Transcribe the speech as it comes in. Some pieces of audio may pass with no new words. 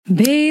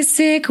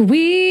Basic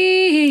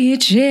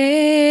witches.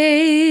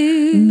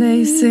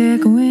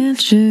 Basic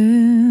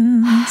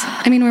witches.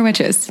 I mean, we're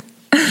witches.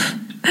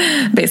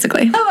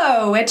 Basically.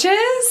 Hello,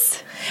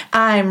 witches.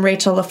 I'm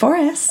Rachel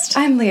LaForest.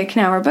 I'm Leah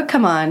Knauer, but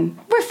come on.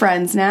 We're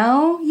friends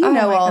now. You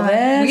know all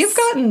this. We've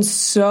gotten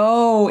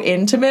so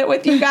intimate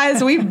with you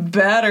guys. We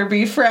better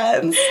be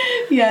friends.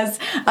 Yes.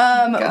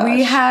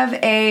 We have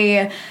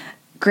a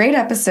great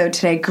episode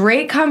today.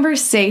 Great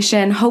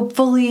conversation.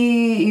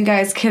 Hopefully you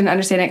guys can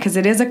understand it because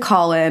it is a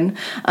call-in.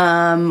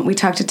 We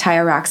talked to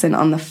Taya Roxon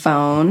on the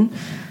phone.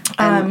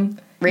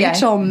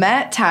 Rachel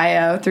met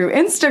Tayo through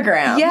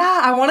Instagram.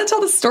 Yeah, I want to tell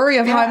the story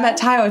of how I met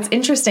Tayo. It's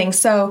interesting.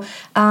 So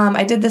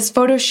I did this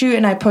photo shoot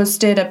and I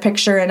posted a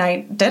picture and I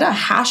did a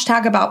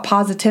hashtag about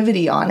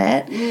positivity on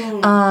it.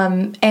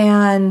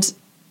 And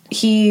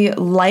he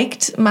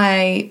liked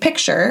my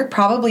picture.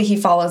 Probably he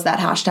follows that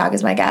hashtag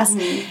is my guess.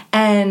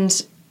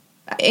 And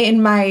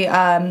in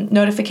my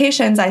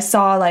notifications, I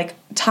saw like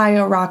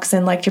Tayo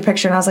Roxon liked your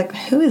picture, and I was like,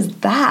 "Who is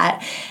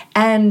that?"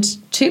 And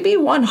to be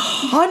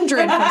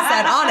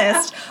 100%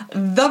 honest,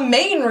 the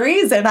main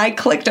reason I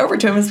clicked over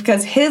to him is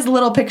because his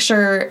little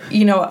picture,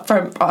 you know,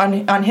 from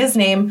on his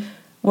name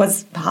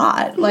was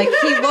hot. Like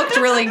he looked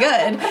really good,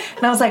 and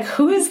I was like,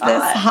 "Who is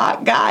this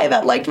hot guy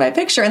that liked my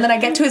picture?" And then I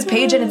get to his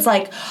page, and it's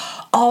like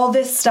all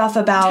this stuff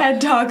about TED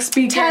Talk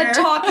speaker. TED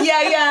Talk,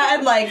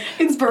 and like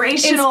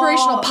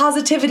inspirational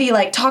positivity,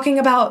 like talking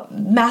about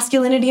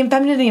masculinity and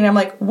femininity, and I'm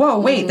like, whoa,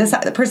 wait,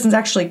 the person's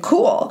actually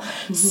cool.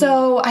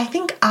 So I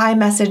think I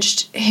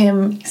messaged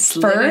him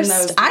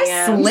first.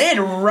 I slid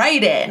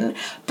right in,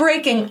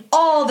 breaking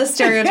all the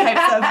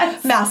stereotypes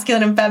of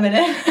masculine and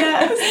feminine.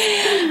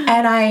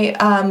 And I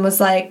was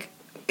like,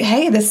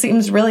 hey, this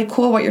seems really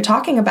cool what you're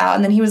talking about.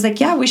 And then he was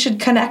like, yeah, we should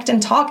connect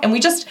and talk. And we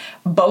just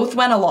both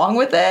went along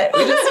with it.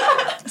 We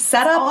just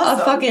set up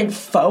a fucking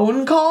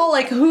phone call.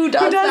 Like, who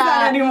does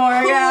that anymore?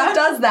 Who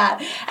does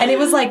that? And it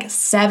was like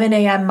 7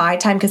 a.m. my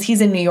time because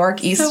he's in New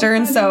York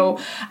Eastern. So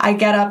I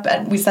get up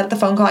and we set the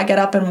phone call. I get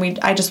up and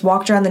I just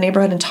walked around the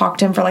neighborhood and talked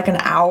to him for like an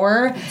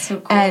hour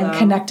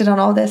connected on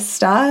all this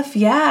stuff.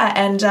 Yeah.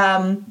 And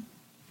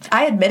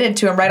I admitted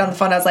to him right on the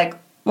phone. I was like,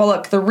 well,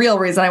 look, the real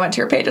reason I went to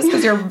your page is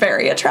because you're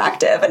very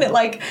attractive. And it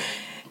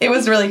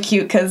was really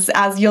cute because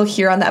as you'll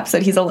hear on the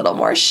episode, he's a little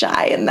more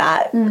shy in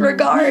that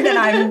regard. And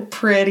I'm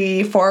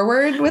pretty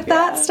forward with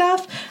that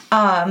stuff.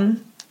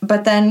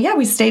 But then,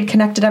 we stayed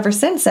connected ever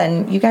since.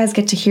 And you guys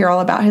get to hear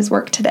all about his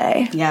work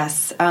today.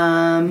 Yes.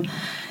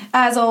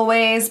 As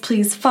always,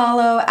 please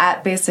follow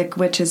at Basic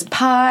Witches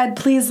Pod.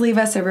 Please leave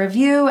us a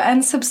review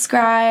and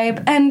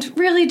subscribe. And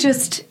really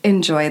just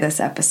enjoy this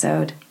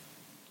episode.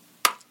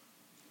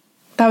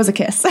 That was a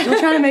kiss. We're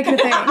trying to make it a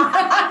thing.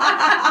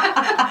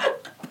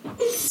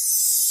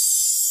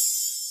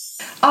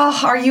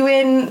 Are you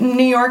in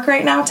New York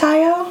right now,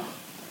 Tayo?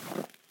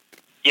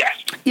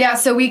 Yes. Yeah,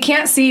 so we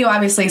can't see you,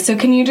 obviously. So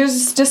can you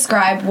just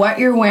describe what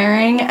you're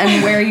wearing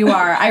and where you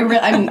are?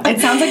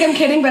 It sounds like I'm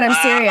kidding, but I'm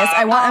serious.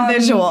 I want a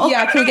visual.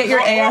 Yeah, can we get your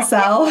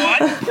ASL?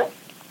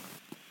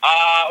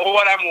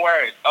 What I'm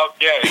wearing.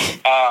 Okay.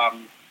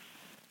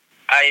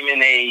 I'm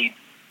in a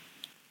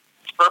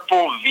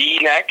purple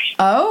V-neck.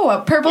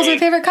 Oh, purple's my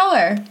favorite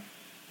color.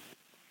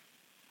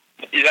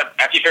 Is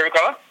that your favorite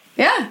color?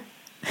 Yeah.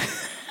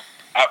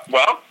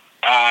 Well,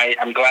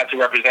 I'm glad to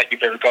represent your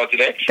favorite color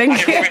today.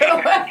 Thank you.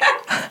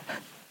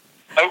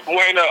 I'm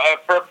wearing a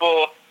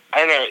purple, I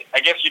don't know,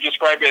 I guess you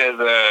describe it as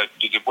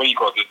what do you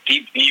call it, the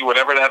deep V,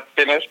 whatever that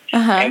thing is.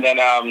 And then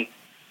a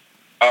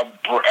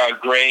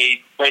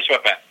gray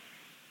sweatpants.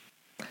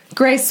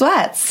 Gray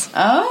sweats.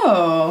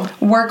 Oh.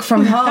 Work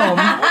from home.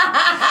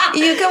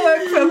 You can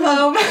work from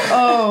home.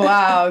 Oh,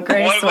 wow.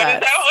 Gray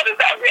sweats. What does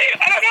that mean?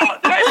 I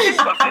don't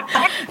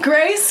know.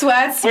 Gray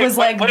sweats was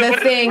the thing. What does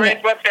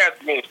gray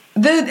sweatpants mean?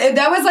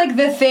 That was like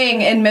the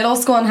thing in middle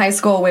school and high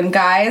school when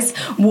guys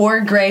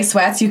wore gray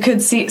sweats. You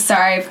could see,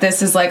 sorry if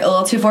this is like a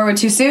little too forward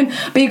too soon,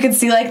 but you could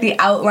see like the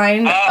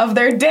outline of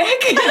their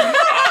dick.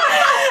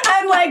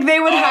 And like they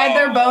would hide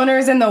their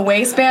boners in the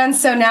waistband.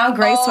 So now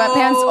gray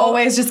sweatpants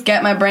always just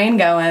get my brain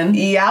going.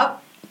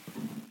 Yep.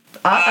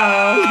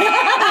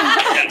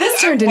 This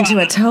turned into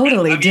a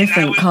totally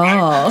different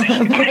call.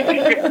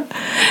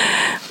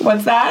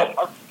 What's that?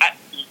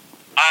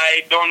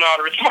 I don't know how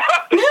to respond.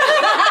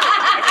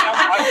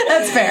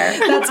 That's fair.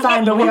 That's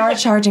fine, but we are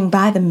charging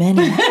by the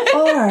minute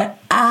or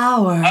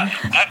hour.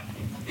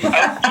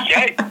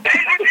 Okay.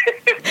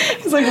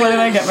 He's like, what did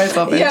I get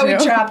myself into? Yeah, we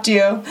trapped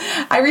you.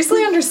 I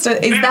recently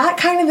understood. Is that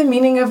kind of the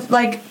meaning of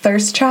like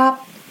thirst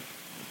trap?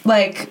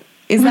 Like,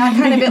 is that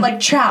kind of it? Like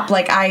trap?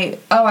 Like I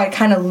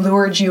kind of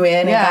lured you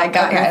in. Yeah, I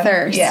got your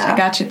thirst. Yeah, I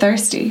got you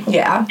thirsty.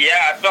 Yeah.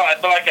 Yeah, I felt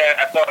like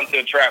I fell into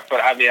a trap,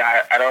 but I mean,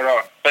 I don't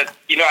know. But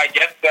you know, I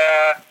guess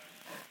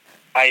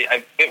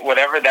I fit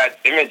whatever that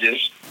image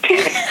is.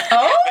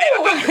 Oh,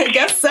 I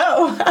guess so.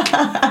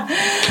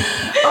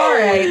 All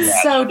right,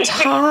 so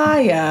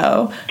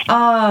Tayo,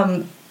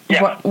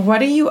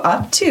 what are you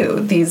up to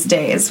these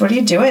days? What are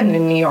you doing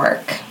in New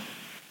York?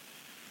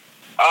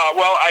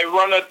 Well, I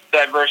run a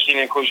diversity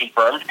and inclusion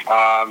firm.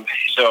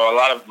 So a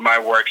lot of my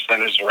work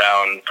centers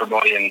around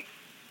promoting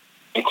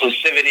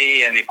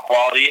inclusivity and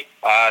equality.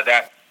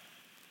 That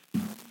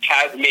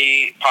has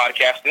me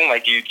podcasting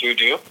like you two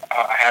do.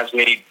 Has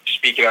me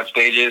speaking on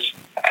stages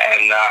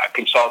and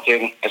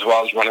consulting as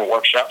well as running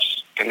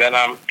workshops. And then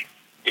I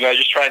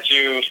just try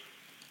to,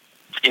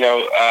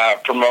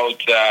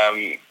 promote,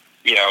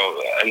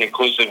 an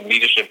inclusive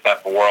leadership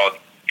type of world,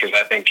 because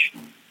I think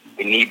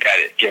we need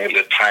that given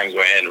the times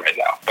we're in right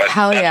now. But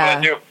Hell that's yeah. what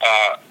I do.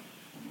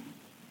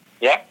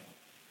 Yeah.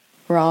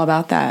 We're all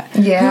about that.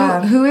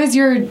 Yeah. Who is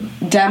your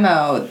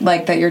demo,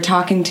 like, that you're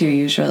talking to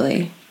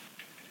usually?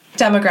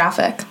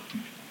 Demographic.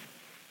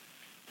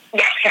 No.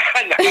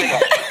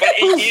 But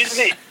it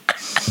usually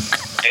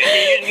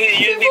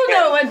People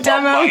know what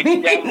demo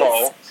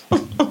means.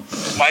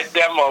 My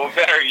demo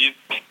varies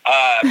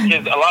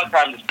because a lot of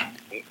times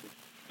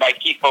my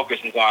key focus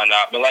is on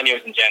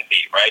millennials and Gen Z,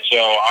 right? So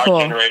our Cool.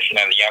 generation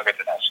and the younger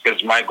than us,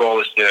 because my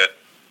goal is to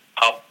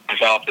help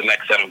develop the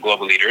next set of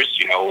global leaders.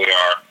 We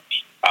are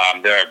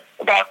there are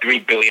about 3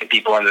 billion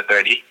people under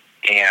 30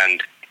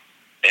 and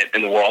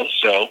in the world,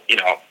 so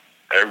I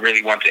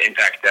really want to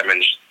impact them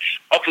and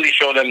hopefully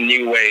show them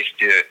new ways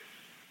to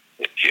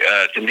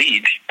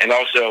lead, and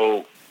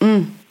also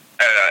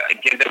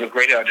give them a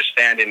greater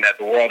understanding that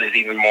the world is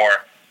even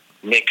more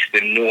mixed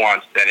and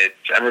nuanced than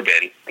it's ever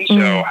been. And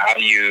so how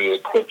do you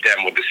equip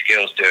them with the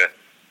skills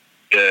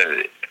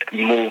to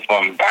move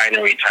from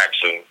binary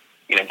types of,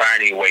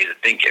 binary ways of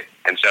thinking?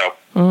 And so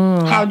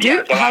How do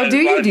you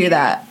do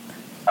that?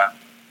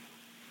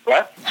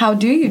 What? How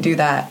do you do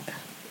that?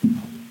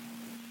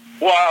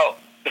 Well,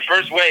 the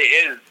first way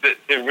is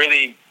to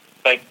really,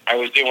 like I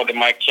was doing with the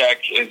mic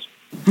check, is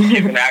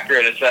give an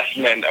accurate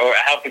assessment or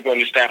help people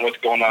understand what's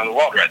going on in the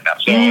world right now.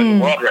 So in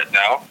the world right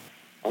now,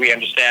 we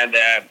understand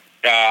that,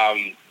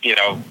 if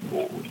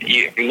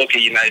you look at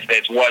the United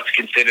States, what's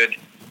considered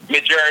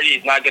majority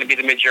is not going to be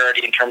the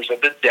majority in terms of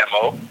the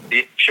demo.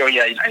 Show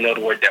you, I know the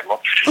word demo.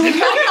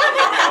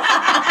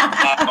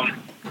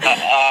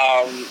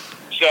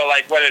 So,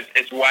 like, whether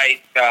it's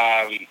white,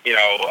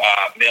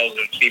 males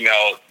or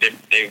females, they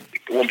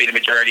won't be the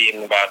majority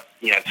in about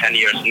 10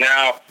 years from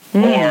now,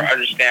 or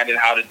understanding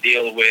how to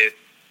deal with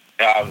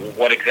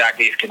what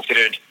exactly is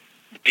considered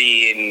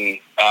being,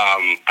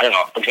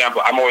 for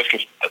example, I'm always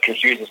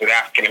confused as an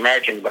African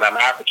American, but I'm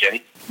African,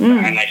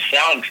 and I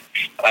sound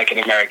like an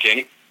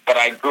American, but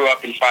I grew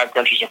up in 5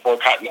 countries and 4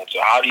 continents.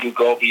 So how do you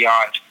go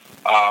beyond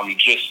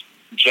just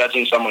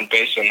judging someone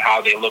based on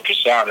how they look or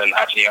sound and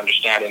actually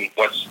understanding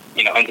what's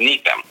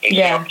underneath them? And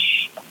so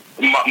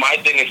my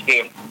thing is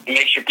to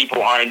make sure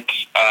people aren't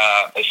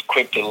as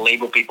quick to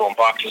label people in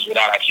boxes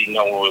without actually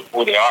knowing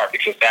who they are,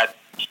 because that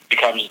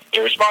becomes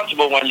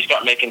irresponsible when you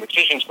start making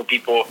decisions for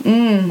people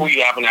who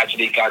you haven't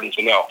actually gotten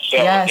to know. So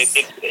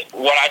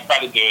what I try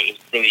to do is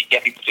really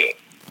get people to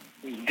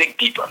dig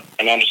deeper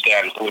and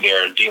understand who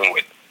they're dealing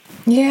with.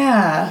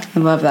 Yeah. I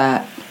love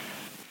that.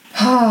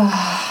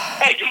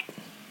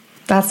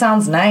 That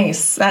sounds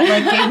nice. That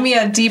gave me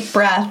a deep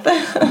breath.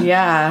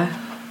 Yeah.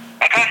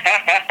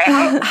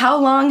 How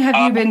long have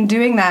you been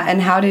doing that,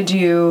 and how did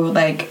you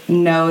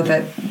know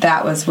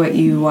that was what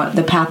you want,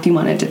 the path you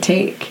wanted to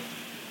take?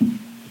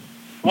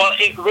 Well,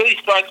 it really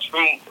starts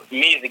from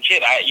me as a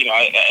kid.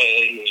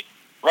 I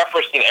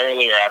referenced it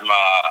earlier. I'm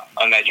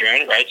a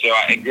Nigerian, right? So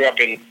I grew up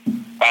in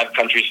 5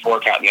 countries, 4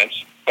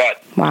 continents.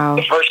 But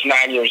the first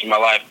 9 years of my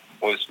life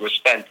was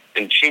spent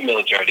in 2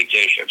 military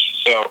dictatorships.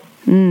 So,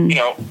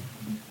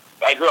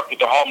 I grew up with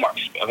the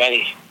hallmarks of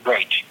any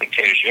great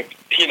dictatorship.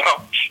 You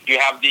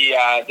have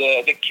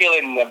the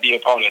killing of the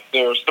opponent,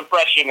 the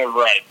suppression of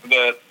rights,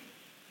 the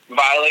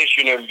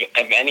violation of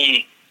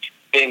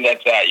anything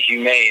that's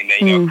humane,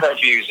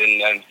 curfews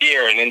and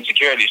fear and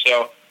insecurity.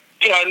 So,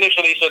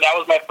 initially, that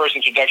was my first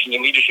introduction to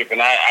leadership,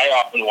 and I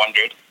often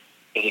wondered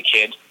as a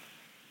kid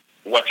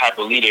what type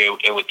of leader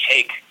it would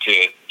take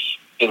to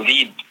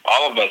lead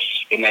all of us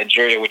in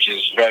Nigeria, which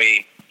is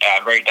very,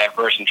 very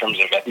diverse in terms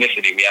of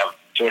ethnicity. We have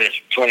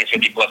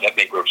 250 plus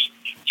ethnic groups.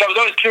 So I was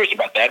always curious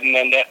about that. And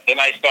then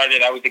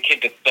I was the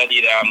kid that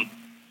studied,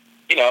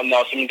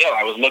 Nelson Mandela.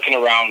 I was looking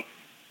around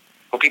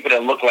for people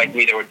that looked like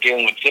me that were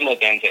dealing with similar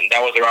things. And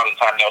that was around the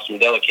time Nelson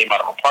Mandela came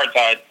out of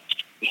apartheid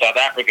in South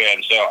Africa.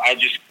 And so I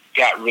just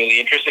got really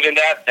interested in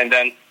that. And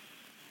then,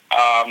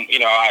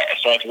 I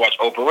started to watch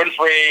Oprah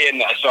Winfrey,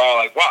 and I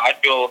saw wow, I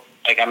feel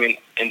like I'm in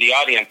the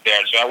audience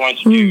there. So I wanted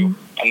to do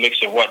a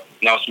mix of what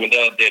Nelson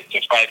Mandela did to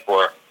fight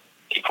for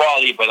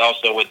equality, but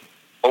also with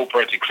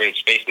Oprah to create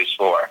spaces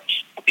for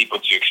people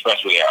to express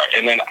who they are.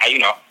 And then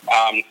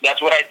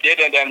that's what I did.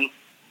 And then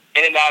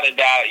in and out of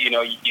that, you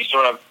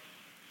sort of,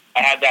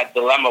 I had that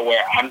dilemma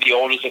where I'm the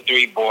oldest of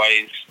 3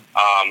 boys.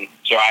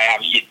 So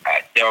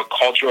there are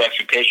cultural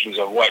expectations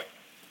of what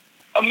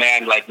a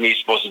man like me is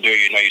supposed to do.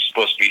 You're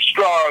supposed to be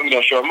strong,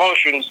 show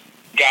emotions,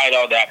 guide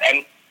all that.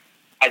 And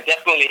I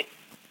definitely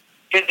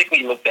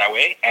physically look that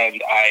way,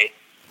 and I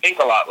think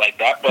a lot like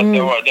that. But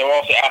there were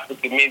also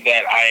aspects of me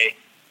that I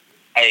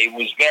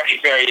was very,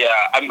 very,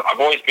 I've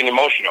always been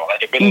emotional.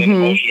 I've been an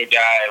emotional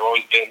guy. I've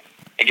always been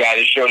a guy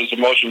that showed his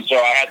emotions. So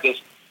I had this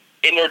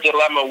inner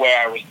dilemma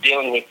where I was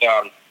dealing with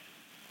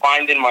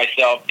finding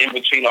myself in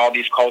between all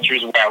these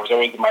cultures where I was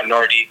always the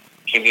minority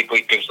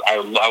physically because I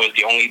was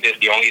the only this,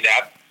 the only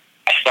that.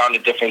 I found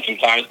it different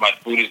sometimes. My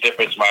food is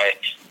different.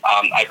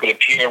 I could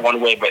appear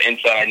one way, but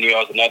inside I knew I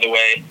was another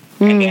way.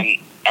 And then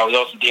I was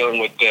also dealing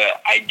with the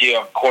idea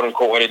of quote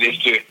unquote what it is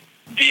to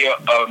be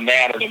a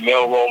man and a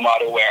male role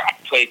model where I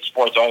played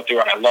sports all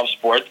through and I love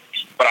sports.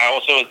 But I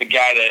also was the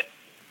guy that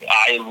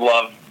I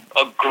love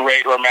a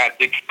great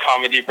romantic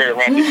comedy, great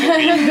romantic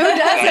movie. Who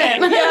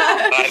doesn't? And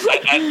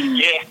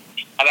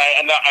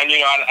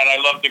I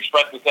love to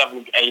express myself,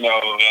 and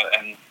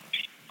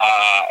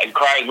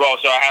cry as well.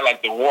 So I had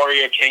like the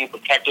warrior, king,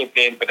 protector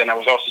thing, but then I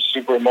was also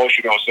super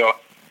emotional. So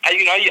I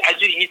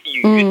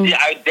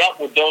dealt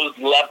with those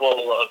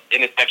level of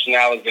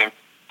intersectionalism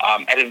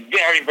at a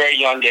very, very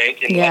young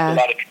age, and left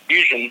a lot of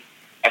confusion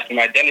as to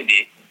my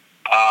identity.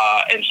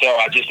 And so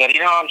I just said,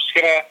 I'm just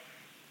gonna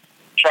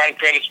try and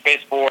create a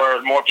space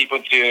for more people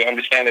to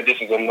understand that this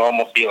is a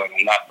normal feeling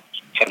and not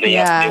something you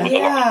have to deal with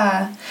alone.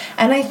 Yeah,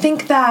 and I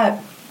think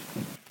that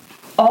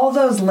all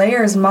those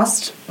layers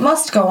must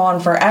go on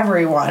for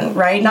everyone,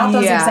 right? Not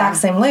those exact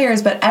same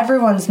layers, but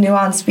everyone's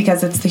nuanced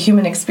because it's the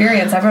human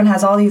experience. Everyone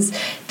has all these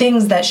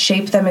things that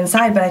shape them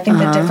inside, but I think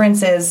the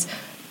difference is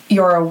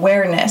your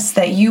awareness,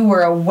 that you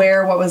were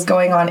aware what was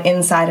going on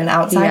inside and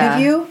outside of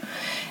you,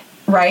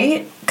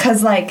 right?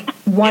 Because, like,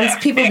 once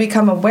people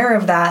become aware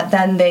of that,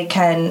 then they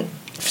can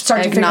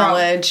start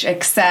acknowledge, to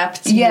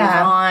accept, move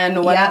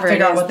on, whatever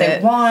figure out what they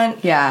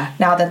want. Yeah.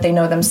 Now that they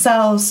know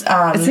themselves.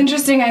 It's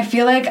interesting. I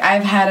feel like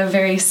I've had a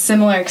very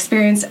similar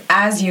experience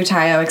as you,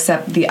 Tayo,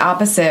 except the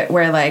opposite,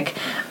 where, like,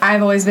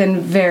 I've always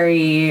been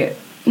very...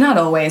 Not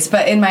always,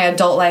 but in my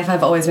adult life,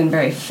 I've always been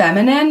very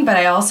feminine, but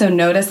I also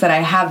notice that I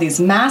have these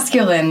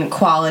masculine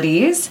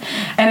qualities,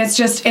 and it's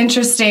just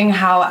interesting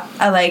how,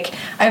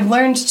 I've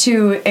learned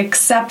to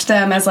accept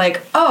them as,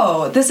 like,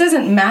 oh, this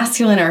isn't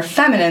masculine or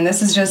feminine,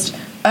 this is just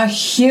a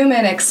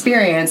human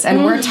experience,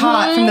 and we're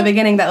taught from the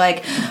beginning that,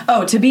 like,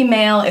 oh, to be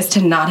male is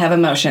to not have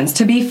emotions,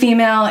 to be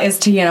female is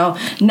to,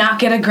 not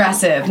get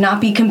aggressive,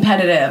 not be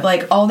competitive,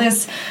 like, all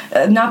this,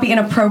 not be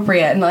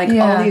inappropriate, and, like,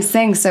 all these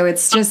things, so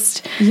it's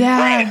just,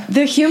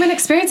 the human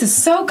experience is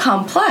so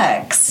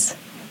complex.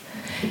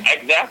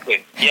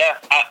 Exactly, yeah,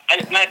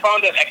 and I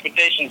found that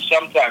expectations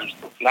sometimes,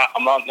 not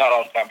all the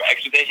time, but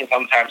expectations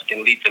sometimes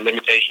can lead to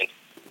limitations,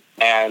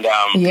 and,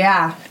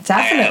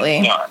 definitely.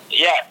 And,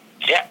 yeah.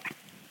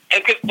 I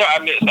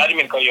didn't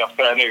mean to cut you off,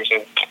 but I know you were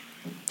saying.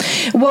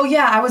 Well,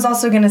 yeah, I was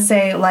also going to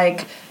say,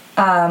 like,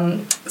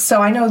 so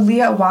I know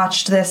Leah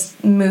watched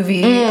this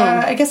movie.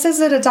 I guess, is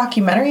it a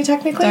documentary,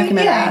 technically?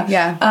 Yeah.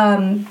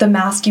 The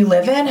Mask You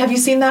Live In. Have you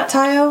seen that,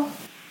 Tayo?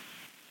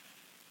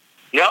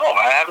 No,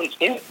 I haven't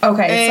seen it.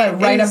 Okay, it's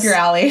like right up your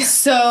alley.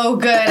 So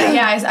good.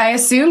 Yeah, I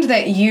assumed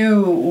that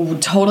you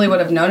totally would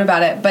have known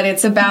about it, but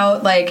it's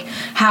about, like,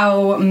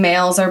 how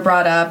males are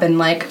brought up and,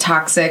 like,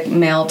 toxic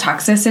male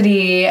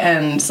toxicity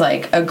and,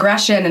 like,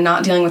 aggression and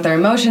not dealing with their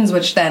emotions,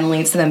 which then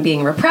leads to them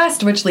being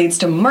repressed, which leads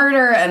to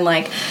murder and,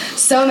 like,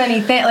 so many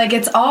things. Like,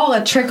 it's all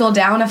a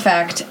trickle-down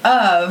effect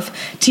of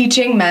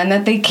teaching men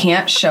that they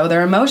can't show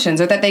their emotions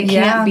or that they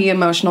can't be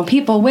emotional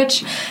people,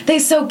 which they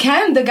so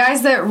can. The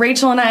guys that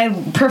Rachel and I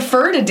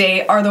prefer to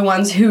date are the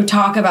ones who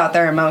talk about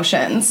their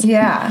emotions.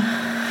 Yeah.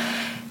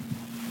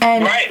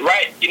 And right.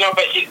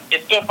 But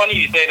it's so funny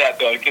you say that,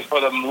 though, because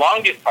for the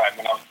longest time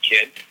when I was a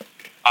kid,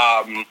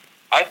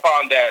 I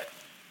found that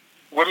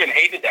women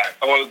hated that.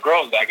 Well,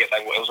 girls, I guess,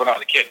 it was when I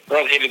was a kid.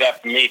 Girls hated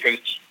that for me because,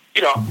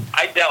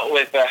 I dealt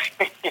with,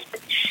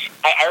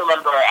 I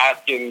remember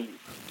asking,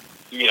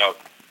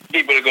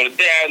 people to go to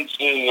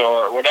dances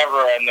or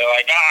whatever, and they're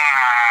like,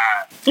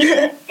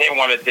 they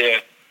wanted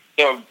the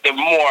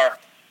more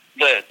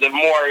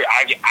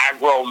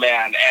aggro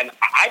man, and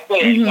I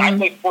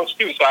played sports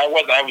too, so I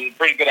was a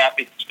pretty good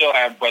athlete, still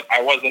am, but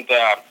I wasn't,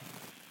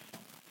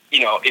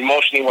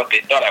 emotionally what they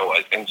thought I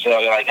was, and so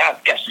they're like,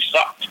 guess you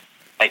sucked.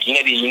 Like, you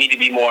need to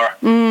be more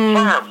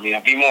firm,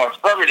 be more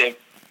affirmative,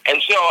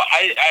 and so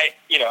I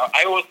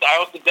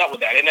also dealt with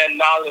that, and then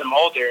now that I'm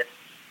older,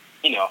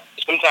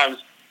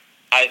 sometimes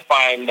I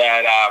find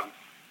that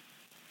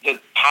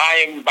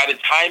by the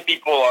time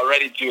people are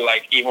ready to,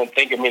 like, even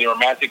think of me in a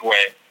romantic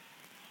way,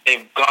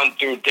 they've gone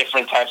through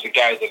different types of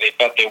guys that they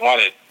thought they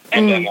wanted,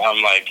 and then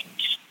I'm like,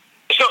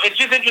 so it's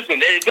just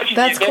interesting.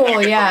 That's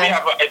cool,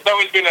 yeah. It's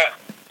always been a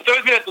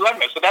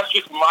dilemma. So that's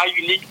just my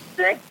unique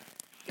experience,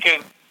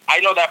 because I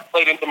know that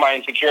played into my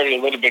insecurity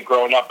a little bit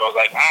growing up. I was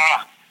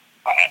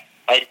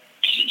like,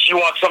 she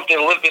wants something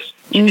a little bit.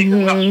 She thinks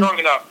it's not strong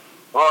enough,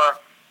 or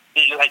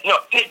she's like, no,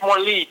 take more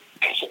lead,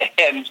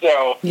 and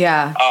so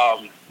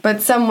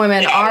But some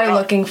women are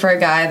looking for a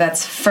guy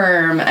that's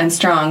firm and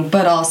strong,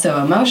 but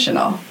also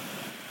emotional.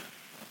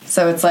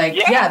 So it's like,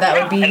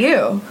 that would be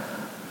you.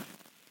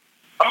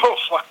 Oh,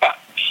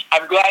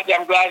 I'm glad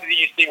that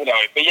you see me that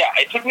way. But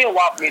it took me a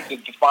while for me to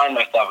define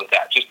myself as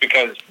that, just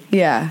because.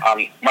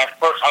 My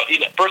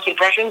first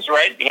impressions,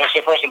 right?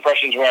 So first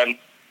impressions when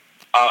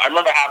I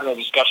remember having a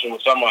discussion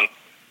with someone,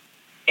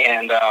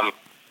 and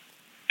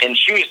and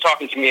she was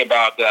talking to me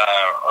about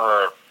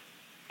her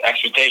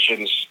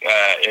expectations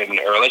in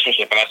a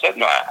relationship, and I said,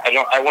 no,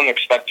 I wouldn't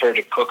expect her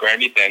to cook or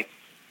anything.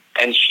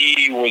 And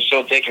she was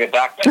so taken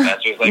aback by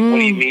that. She was like, what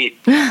do you mean?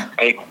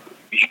 Like,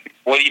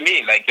 what do you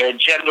mean? Like, there are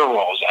gender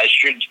roles.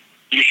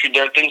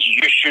 There are things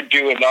you should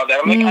do and all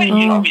that. I'm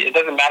like, it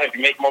doesn't matter if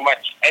you make more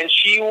money. And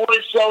she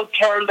was so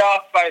turned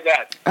off by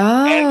that.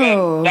 Oh. And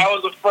then that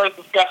was the first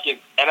discussion.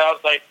 And I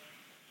was like,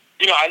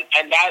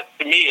 and that,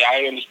 to me,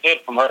 I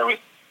understood from her with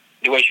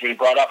the way she was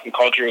brought up and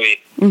culturally.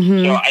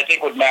 Mm-hmm. So I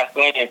think with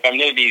masculinity and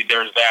femininity,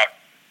 there's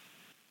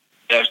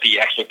the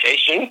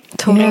expectation.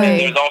 Totally. And then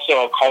there's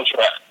also a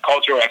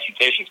cultural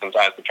expectation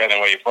sometimes, depending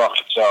on where you're from.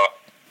 So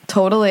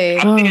totally.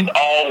 I think it's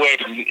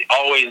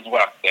always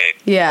what I'm saying.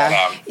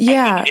 Yeah.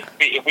 But,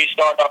 if we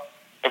start off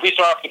with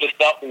the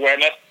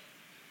self-awareness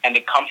and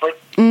the comfort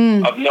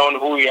of knowing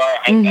who we are,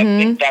 I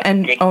think that's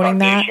and a good owning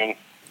foundation. that.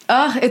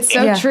 Oh, it's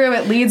so true.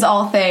 It leads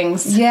all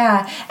things.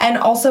 Yeah. And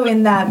also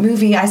in that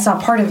movie, I saw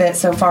part of it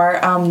so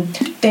far,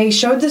 they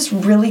showed this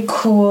really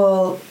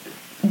cool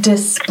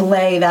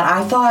display that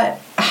I thought,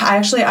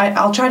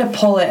 I'll try to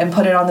pull it and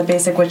put it on the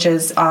Basic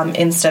Witches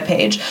Insta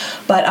page.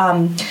 But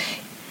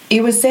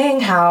it was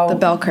saying how... The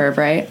bell curve,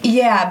 right?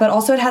 Yeah, but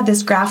also it had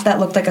this graph that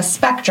looked like a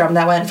spectrum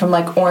that went from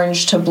like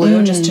orange to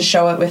blue just to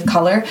show it with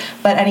color.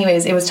 But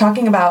anyways, it was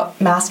talking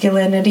about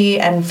masculinity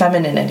and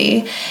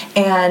femininity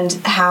and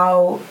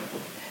how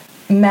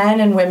men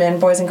and women,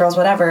 boys and girls,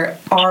 whatever,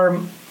 are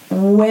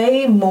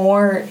way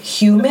more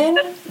human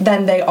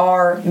than they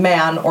are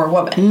man or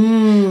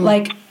woman.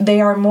 Like,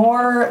 they are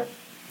more...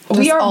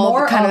 we are all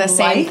more kind of the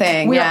same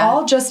thing. We're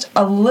all just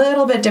a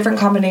little bit different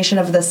combination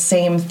of the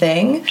same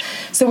thing.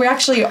 So we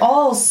actually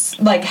all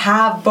like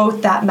have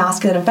both that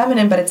masculine and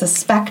feminine, but it's a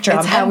spectrum.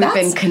 It's how we've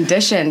been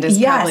conditioned is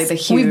probably the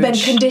huge... We've been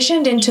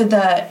conditioned into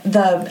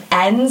the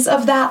ends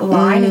of that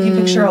line. If you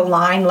picture a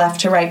line left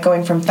to right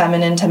going from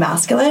feminine to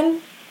masculine,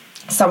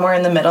 somewhere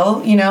in the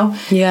middle,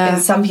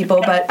 in some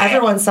people, but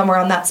everyone's somewhere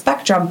on that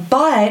spectrum.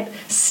 But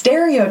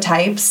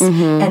stereotypes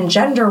and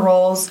gender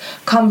roles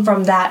come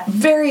from that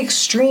very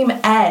extreme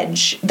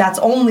edge that's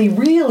only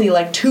really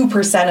like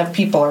 2% of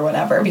people or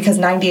whatever, because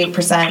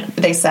 98%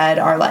 they said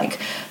are like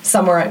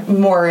somewhere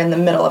more in the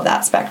middle of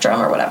that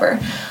spectrum or whatever.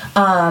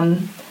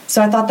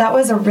 So I thought that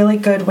was a really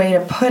good way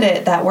to put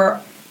it, that we're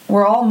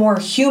all more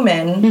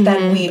human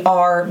than we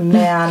are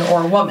man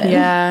or woman.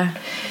 Yeah.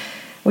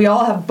 We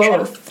all have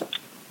both.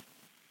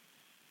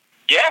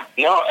 Yeah,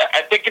 no,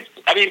 I think it's,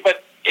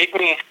 but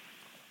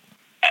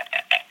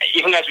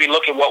even as we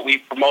look at what we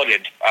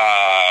promoted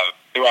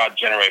throughout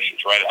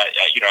generations, right?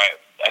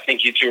 I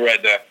think you two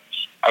read the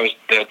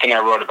thing I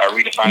wrote about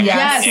redefining.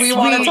 Yes, we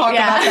want to talk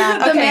about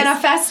that. The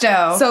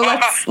manifesto. So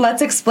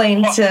let's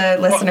explain to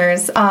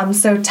listeners.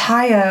 So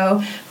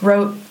Tayo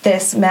wrote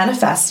this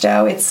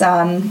manifesto. It's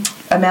a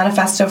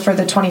manifesto for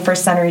the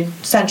 21st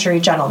century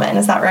gentleman.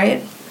 Is that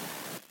right?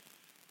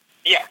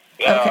 Yeah.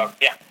 Okay.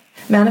 Yeah.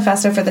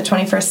 Manifesto for the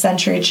 21st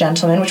Century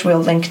Gentleman, which we'll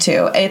link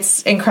to.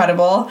 It's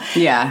incredible.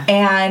 Yeah.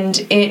 And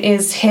it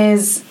is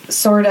his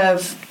sort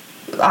of...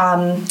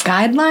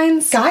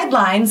 Guidelines,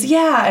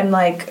 yeah. And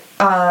like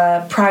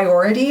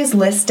priorities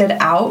listed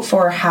out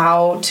for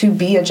how to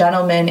be a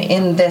gentleman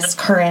in this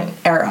current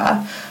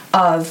era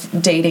of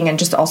dating and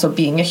just also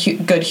being a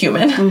good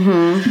human.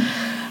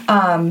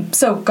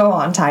 So go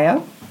on,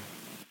 Tayo.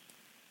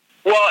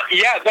 Well,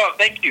 yeah, no,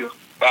 thank you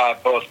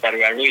both, by the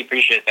way. I really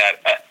appreciate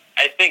that.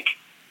 I think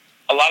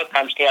a lot of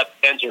times throughout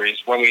the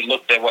centuries, when we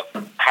looked at what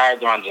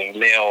paragons of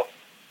male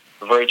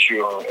virtue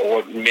or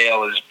what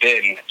male has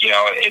been,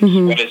 it's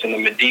what is in the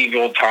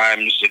medieval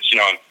times, it's,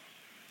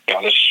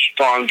 the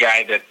strong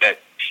guy that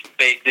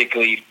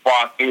basically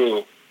fought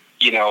through,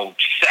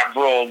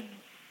 several,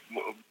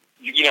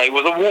 he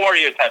was a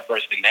warrior type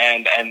person,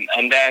 and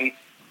then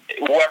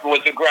whoever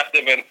was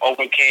aggressive and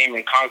overcame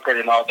and conquered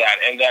and all that.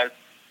 And then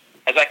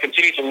as I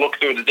continued to look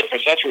through the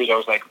different centuries, I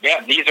was like, yeah,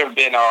 these have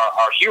been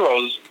our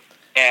heroes.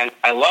 And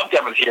I love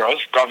them as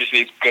heroes.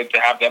 Obviously, it's good to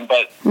have them,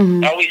 but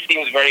it always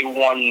seems very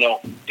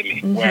one-note to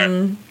me,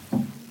 where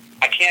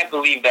I can't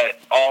believe that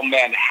all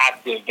men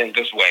had to have been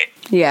this way.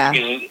 Yeah.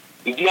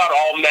 Because not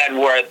all men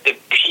were at the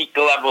peak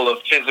level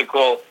of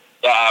physical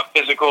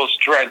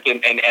strength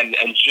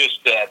and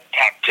just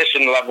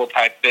tactician level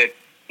type thing.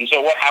 And so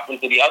what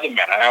happened to the other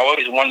men? And I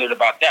always wondered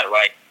about that.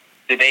 Like,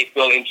 did they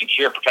feel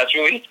insecure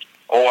perpetually?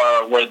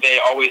 Or were they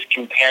always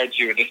compared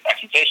to this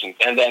expectation?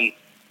 And then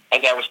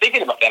as I was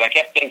thinking about that, I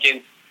kept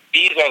thinking,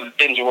 these are the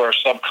things we're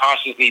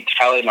subconsciously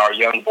telling our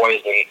young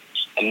boys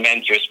and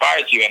men to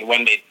aspire to. And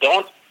when they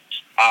don't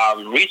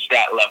reach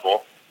that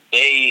level,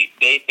 they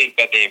think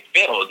that they've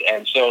failed.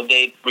 And so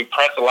they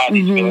repress a lot of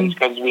these feelings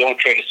because we don't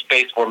create a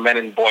space for men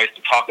and boys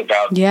to talk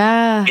about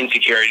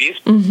insecurities.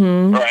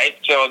 Right?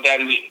 So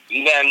then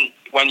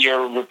when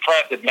you're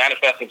repressed, it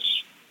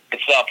manifests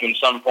itself in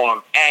some form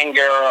of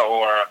anger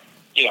or,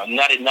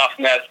 not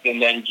enoughness.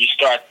 And then you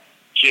start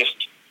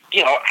just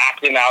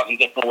acting out in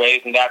different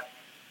ways, and that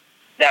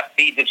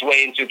feeds its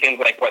way into things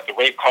like the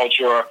rape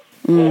culture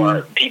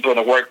or people in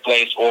the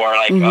workplace or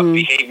like a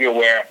behavior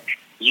where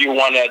you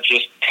want to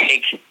just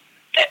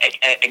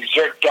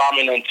exert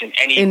dominance in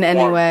any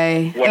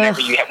way whenever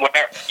you have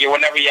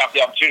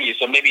the opportunity.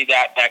 So maybe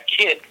that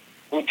kid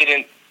who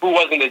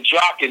wasn't a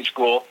jock in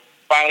school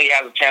finally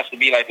has a chance to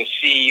be like a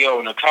CEO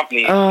in a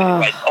company.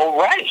 Like, oh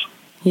right,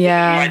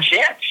 yeah, this is my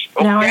chance.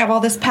 Okay. Now I have all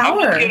this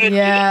power.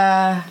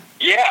 Yeah.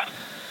 Yeah.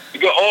 You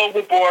go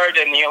overboard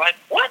and you're like,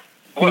 what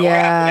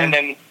happened? And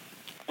then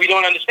we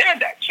don't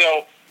understand that.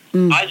 So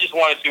I just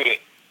wanted to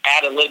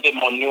add a little bit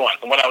more nuance.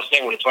 And what I was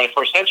saying with the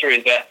 21st century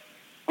is that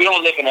we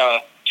don't live in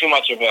too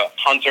much of a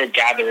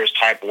hunter-gatherers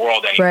type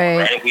world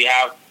anymore, right? We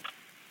have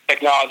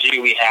technology.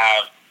 We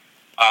have,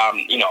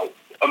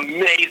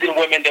 amazing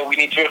women that we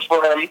need to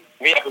affirm.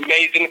 We have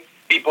amazing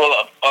people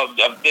of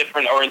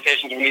different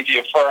orientations we need to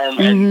affirm.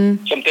 And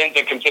some things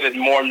are considered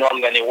more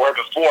normal than they were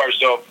before.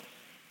 So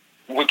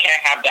we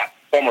can't have that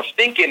form of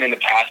thinking in the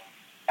past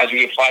as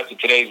we apply to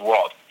today's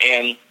world.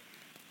 And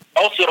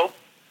also,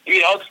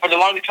 for the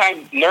longest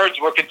time, nerds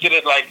were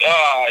considered like,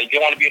 you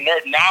don't want to be a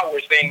nerd. Now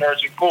we're saying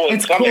nerds are cool.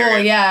 It's cool,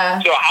 areas.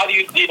 yeah. So how do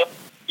you deal?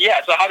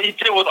 Yeah. So how do you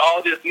deal with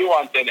all this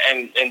nuance?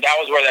 And that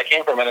was where that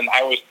came from. And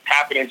I was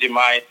tapping into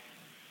my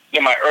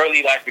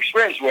early life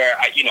experience where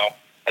as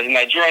a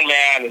Nigerian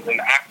man, as an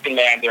African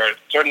man, there are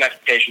certain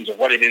expectations of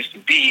what it is to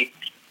be,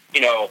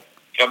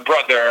 a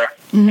brother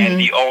and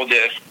the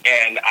oldest,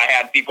 and I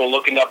had people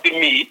looking up to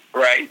me,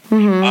 right?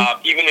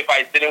 Even if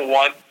I didn't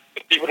want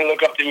people to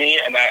look up to me,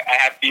 and I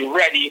had to be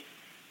ready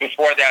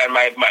before that. And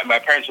my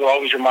parents will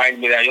always remind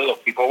me that,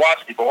 look, people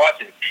watching.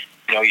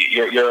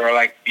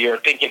 You're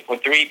thinking for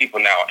three people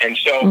now, and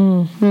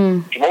so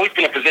I've always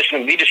been in a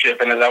position of leadership.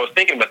 And as I was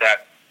thinking about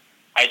that,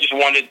 I just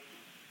wanted,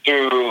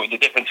 through the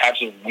different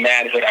types of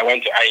manhood I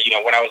went to,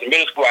 when I was in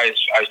middle school, I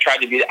tried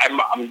to be.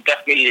 I'm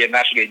definitely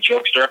naturally a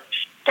jokester.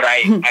 But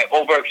I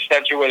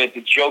over-accentuated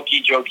the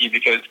jokey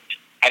because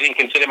I didn't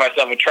consider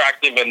myself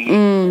attractive, and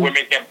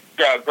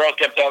girls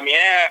kept telling me,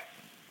 I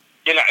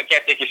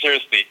can't take you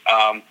seriously.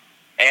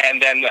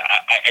 And then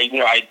I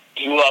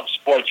love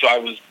sports, so I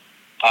was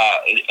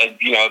a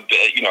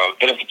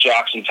bit of a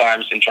jock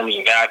sometimes in terms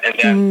of that. And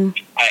then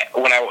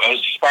when I was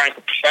aspiring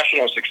for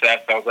professional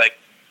success, I was like,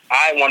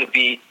 I want to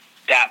be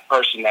that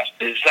person that's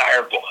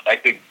desirable,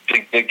 like the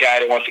guy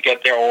that wants to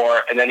get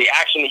there, and then the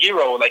action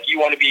hero, like you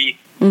want to be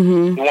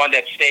the one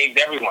that saves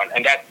everyone,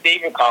 and that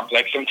saving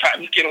complex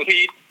sometimes can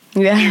lead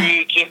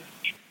to just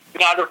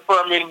not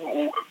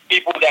affirming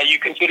people that you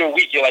consider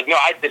weak. You're like, no,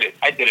 I did it.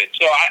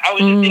 So I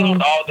was just dealing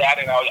with all that,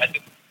 and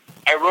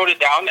I wrote it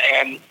down,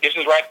 and this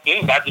is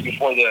actually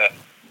before the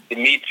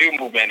Me Too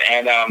movement,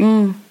 and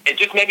it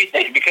just made me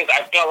think, because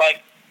I felt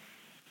like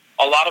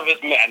a lot of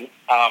us men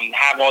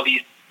have all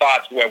these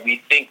thoughts where we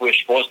think we're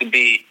supposed to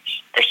be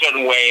a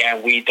certain way,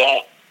 and we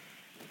don't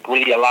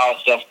really allow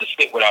ourselves to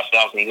sit with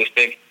ourselves and just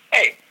think,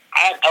 hey, I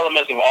have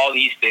elements of all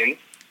these things,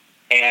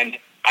 and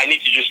I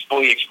need to just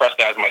fully express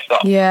that as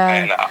myself. Yeah.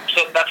 And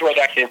so that's where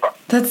that came from.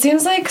 That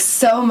seems like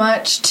so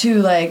much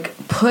to,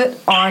 put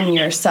on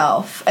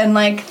yourself. And,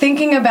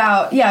 thinking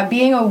about,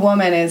 being a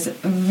woman is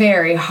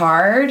very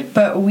hard,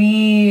 but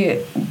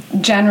we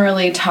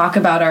generally talk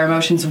about our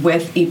emotions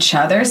with each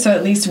other, so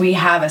at least we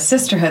have a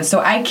sisterhood.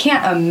 So I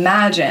can't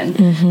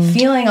imagine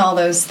feeling all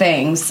those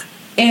things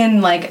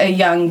in, a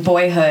young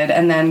boyhood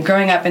and then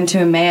growing up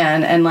into a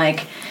man and,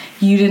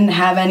 you didn't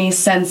have any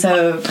sense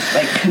of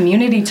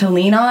community to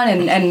lean on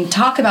and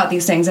talk about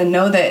these things and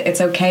know that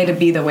it's okay to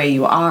be the way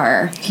you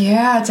are.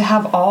 Yeah, to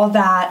have all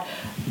that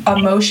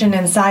emotion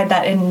inside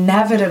that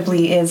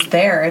inevitably is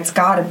there. It's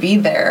got to be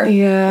there.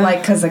 Yeah.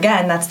 Because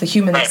again, that's the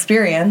human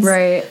experience.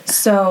 Right.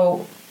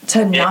 So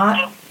to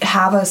not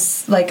have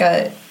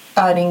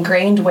an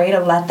ingrained way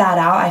to let that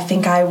out, I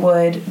think I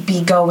would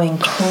be going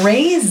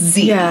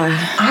crazy. Yeah.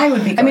 I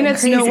would be going it's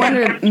crazy. no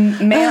wonder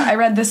I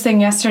read this thing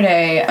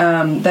yesterday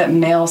that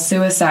male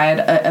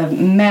suicide,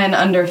 men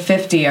under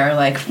 50 are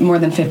more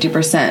than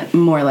 50%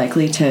 more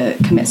likely to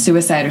commit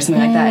suicide or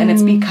something like that. And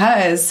it's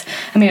because,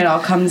 it all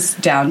comes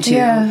down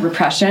to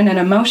repression and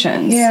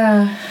emotions.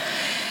 Yeah.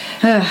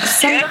 Power,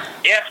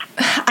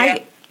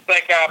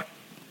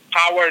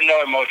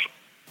 no emotion.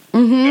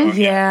 Mm-hmm.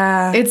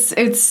 Yeah.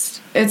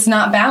 It's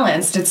not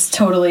balanced. It's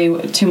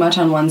totally too much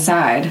on one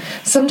side.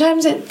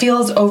 Sometimes it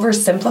feels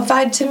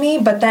oversimplified to me,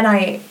 but then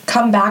I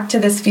come back to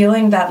this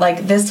feeling that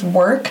this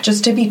work,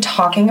 just to be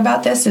talking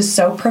about this, is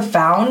so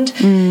profound.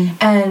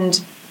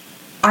 And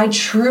I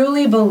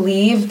truly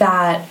believe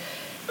that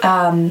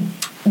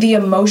the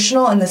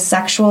emotional and the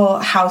sexual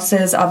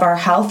houses of our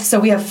health, so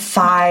we have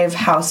 5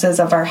 houses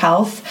of our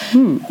health: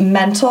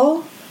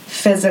 mental,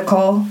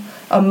 physical,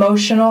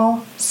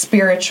 emotional,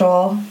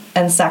 spiritual,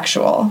 and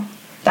sexual.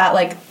 That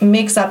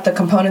makes up the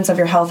components of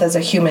your health as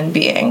a human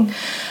being.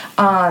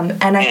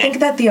 And I think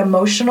that the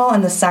emotional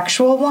and the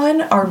sexual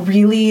one are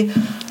really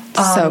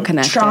so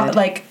connected.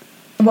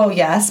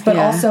 Yes, but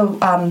also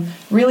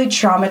really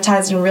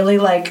traumatized and really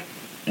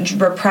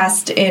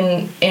repressed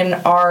in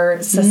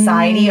our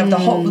society of the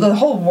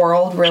whole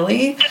world,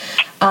 really.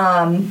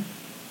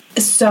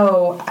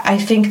 So I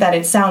think that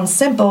it sounds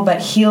simple, but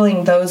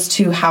healing those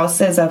two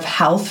houses of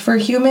health for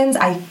humans,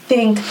 I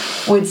think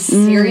would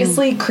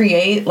seriously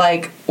create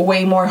like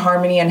way more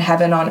harmony and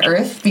heaven on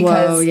earth,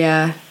 because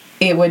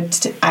it would,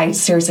 I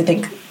seriously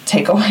think,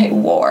 take away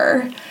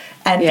war.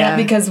 And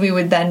because we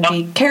would then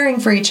be caring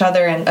for each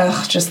other and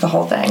just the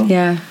whole thing.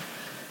 Yeah.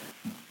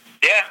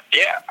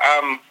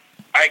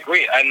 I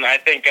agree. And I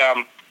think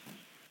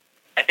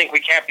we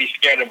can't be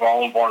scared of our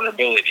own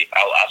vulnerability.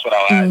 That's what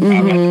I'll add.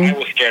 I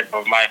was scared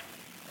of my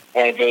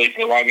vulnerability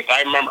for the longest.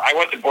 I remember I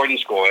went to boarding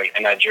school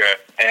in Nigeria,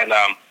 and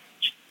I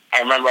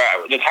remember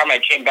the time I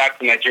came back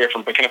from Nigeria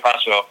from Burkina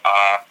Faso,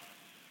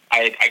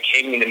 I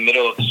came in the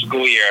middle of the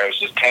school year. It was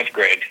just 10th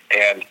grade,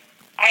 and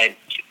I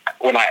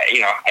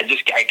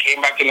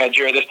came back to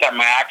Nigeria. This time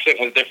my accent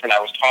was different. I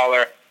was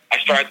taller. I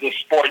started with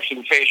sports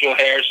and facial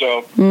hair,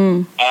 so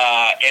and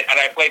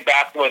I played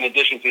basketball in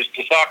addition to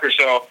soccer.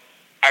 So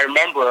I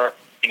remember,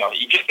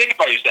 you just think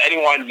about yourself.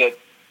 Anyone that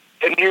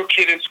a new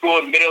kid in school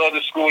in the middle of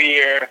the school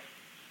year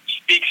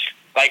speaks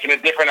like in a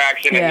different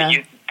accent,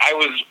 and I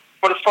was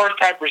for the first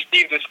time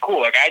perceived as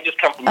cool. Like I just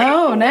come from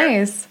middle school.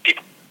 Nice.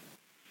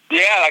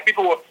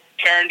 People were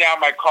tearing down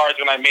my cards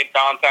when I made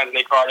Valentine's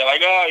Day card. They're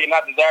like, "Oh, you're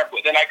not desirable."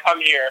 Then I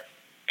come here,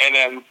 and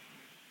then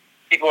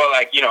people are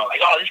like,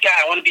 "Oh, this guy,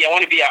 I want to be."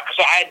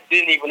 So I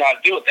didn't even know how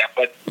to deal with that.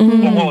 But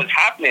what was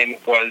happening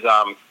was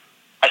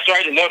I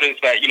started to notice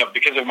that,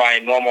 because of my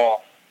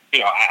normal,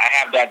 I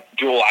have that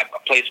dual. I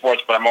play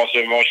sports, but I'm also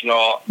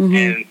emotional,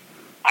 and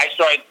I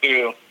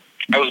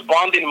was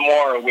bonding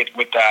more with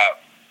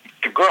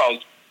the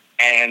girls,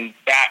 and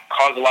that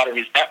caused a lot of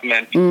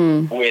resentment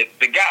with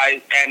the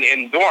guys. And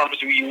in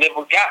dorms, we live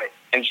with guys,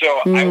 and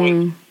so I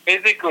was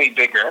physically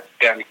bigger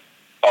than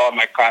all of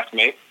my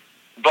classmates,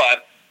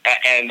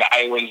 and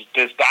I was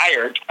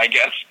desired, I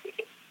guess,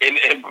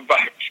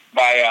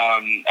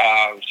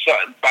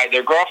 by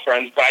their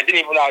girlfriends, but I didn't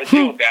even know how to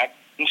deal with that.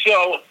 And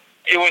so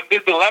it was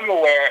this dilemma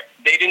where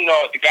the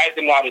guys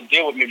didn't know how to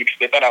deal with me because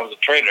they thought I was a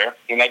traitor.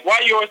 And like, why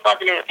are you always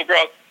talking to the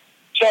girls?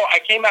 So I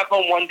came back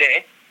home one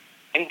day,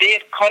 and they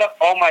had cut up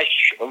all my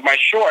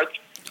shorts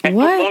and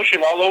put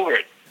lotion all over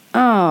it.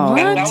 Oh,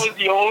 and that was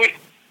the only.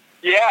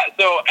 Yeah.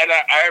 So, and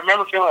I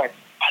remember feeling like,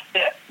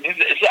 I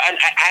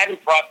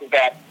hadn't processed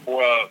that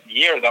for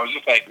years. I was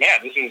just like,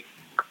 man, this is.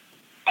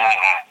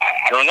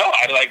 I don't know.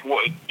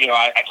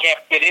 I can't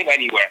fit in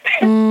anywhere.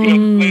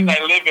 The place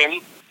I live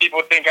in,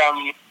 people think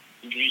I'm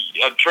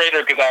a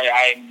traitor because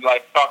I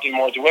like talking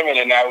more to women,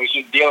 and I was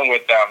just dealing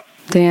with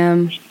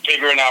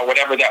figuring out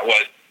whatever that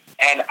was.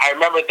 And I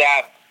remember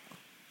that,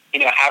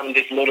 having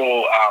this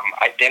little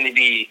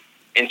identity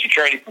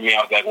insecurity for me.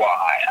 I was like, well,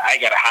 I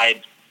got to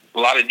hide a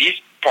lot of these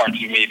parts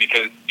of me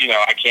because,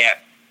 I can't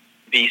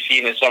be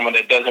seen as someone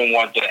that doesn't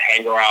want to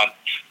hang around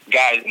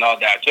guys and all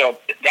that. So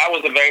that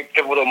was a very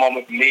pivotal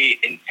moment for me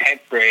in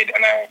 10th grade.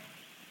 And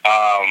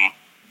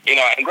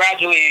and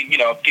gradually,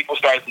 people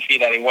started to see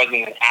that it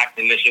wasn't an act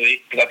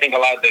initially, because I think a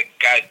lot of the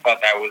guys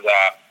thought that was,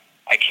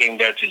 I came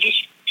there to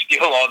just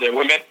steal all their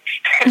women.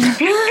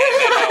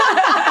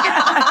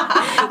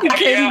 You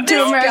came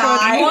to America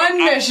with one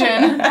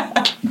mission.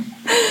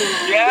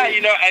 Yeah,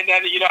 and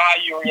then how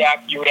you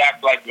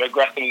react like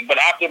aggressive. But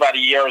after about a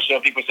year or so,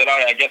 people said,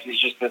 "Oh, I guess it's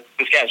just this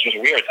guy's just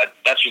weird.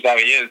 That's just how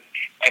he is."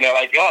 And they're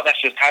like, "Oh, that's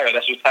just Tyler.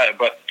 That's just Tyler."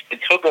 But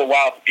it took a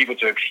while for people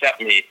to accept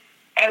me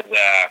as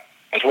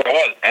what I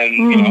was.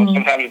 And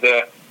sometimes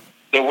the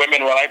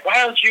women were like, "Why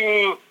don't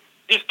you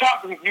just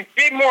talk? You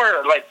be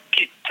more like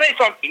say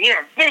something, do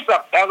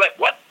something." I was like,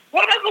 "What?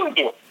 What am I going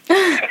to do?"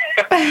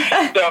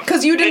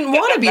 Because you didn't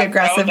want to be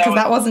aggressive, because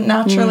that wasn't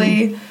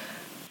naturally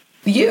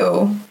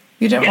you.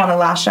 You didn't want to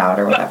lash out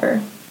or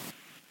whatever.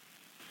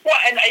 Well,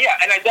 and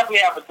I definitely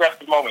have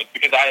aggressive moments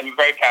because I am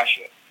very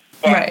passionate.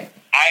 But right.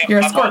 You're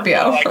a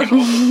Scorpio. Like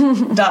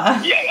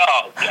Duh. Yeah.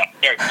 Oh,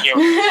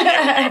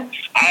 yeah.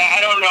 I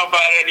don't know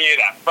about any of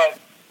that, but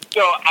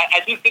so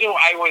I just didn't.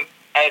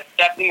 I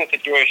stepped in the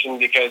situation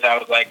because I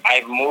was like,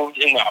 I've moved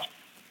enough.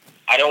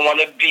 I don't want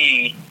to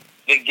be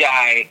the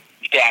guy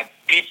that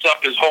beats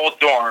up his whole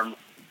dorm,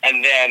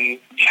 and then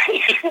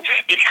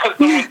because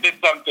someone did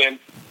something.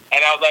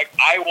 And I was like,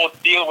 I will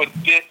deal with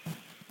this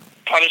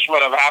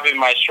punishment of having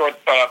my shorts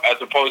cut up as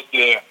opposed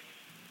to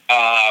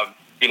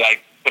be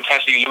like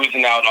potentially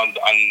losing out on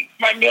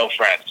my male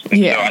friends.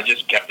 And so I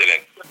just kept it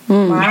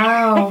in.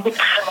 Wow.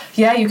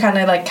 Yeah, you kind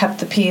of like kept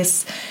the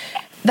peace.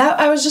 That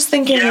I was just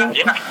thinking.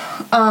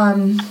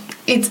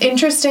 It's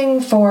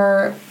interesting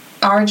for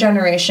our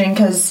generation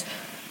because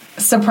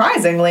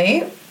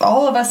surprisingly,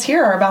 all of us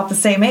here are about the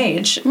same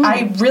age.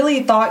 I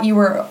really thought you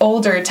were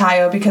older,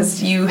 Tayo,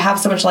 because you have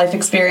so much life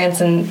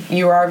experience and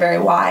you are very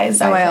wise.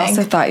 I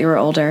also thought you were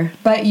older.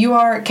 But you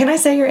are, can I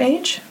say your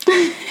age?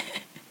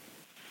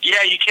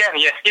 Yeah, you can.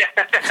 Yeah.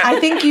 I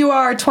think you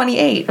are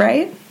 28,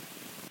 right?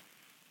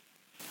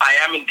 I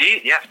am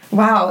indeed, yes.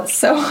 Wow,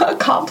 so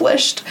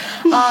accomplished.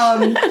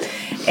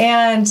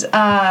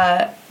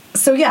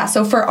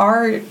 So for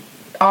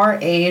our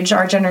age,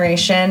 our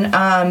generation,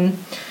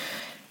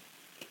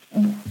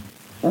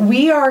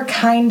 we are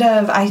kind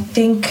of, I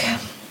think,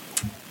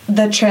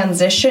 the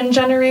transition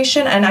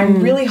generation, and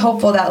I'm really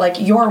hopeful that like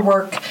your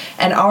work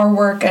and our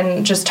work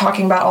and just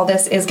talking about all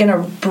this is going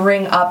to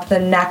bring up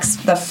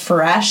the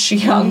fresh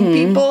young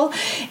people,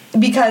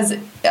 because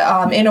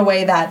in a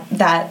way that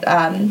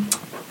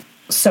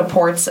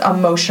supports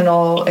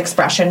emotional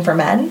expression for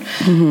men.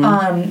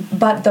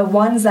 But the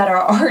ones that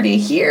are already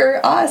here,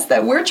 us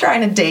that we're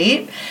trying to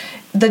date,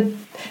 the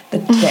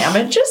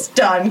damage is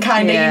done,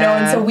 kind of,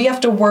 and so we have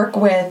to work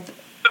with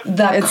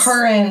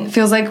current.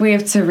 Feels like we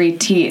have to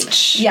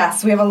reteach.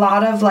 Yes, we have a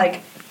lot of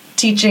like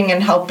teaching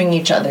and helping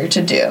each other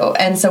to do,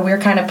 and so we're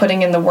kind of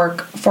putting in the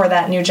work for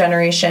that new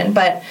generation.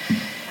 But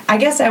I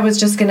guess I was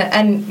just gonna,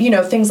 and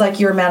things like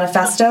your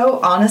manifesto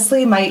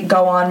honestly might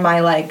go on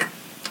my like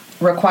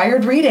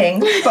required reading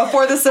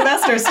before the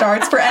semester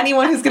starts for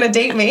anyone who's gonna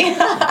date me.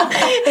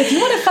 If you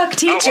want to fuck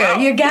teacher,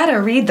 you gotta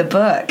read the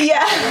book.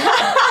 Yeah.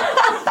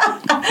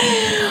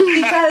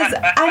 Because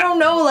I don't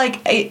know,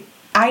 like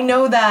I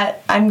know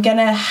that I'm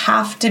gonna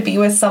have to be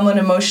with someone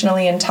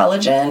emotionally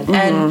intelligent,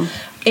 and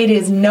it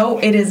is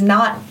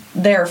not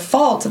their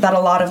fault that a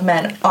lot of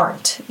men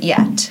aren't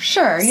yet.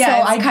 Sure,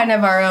 yeah, so it's kind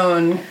of our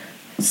own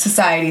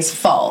society's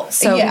fault,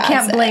 so we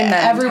can't blame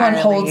them. Everyone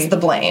holds the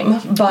blame,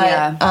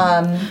 but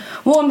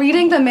well, in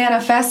reading the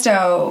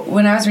manifesto,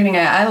 when I was reading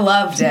it, I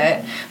loved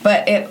it,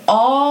 but it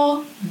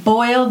all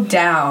boiled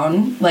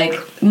down, like,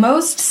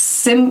 most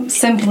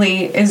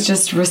simply is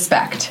just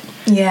respect.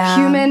 Yeah.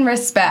 Human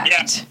respect.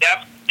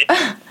 Yep.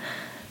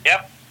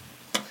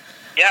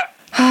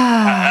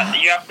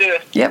 You have to.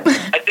 Yep.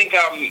 I think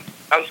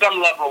on some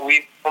level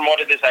we've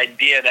promoted this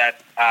idea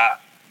that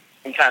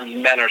sometimes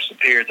men are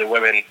superior to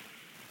women,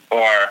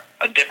 or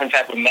a different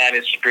type of man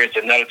is superior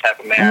to another type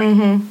of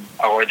man,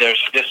 or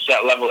there's this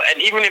level.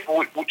 And even if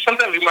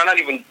sometimes we might not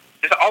even.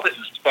 All this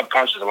is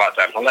subconscious a lot of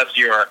times, unless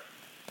you're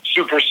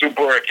super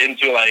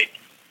into like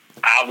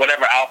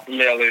whatever alpha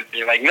male is.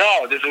 You're like,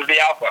 no, this is the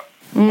alpha.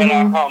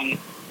 But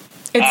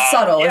it's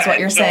subtle, is what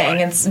you're saying.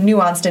 It's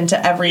nuanced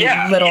into every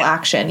little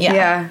action.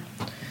 Yeah.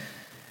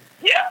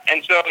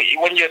 And so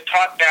when you're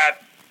taught that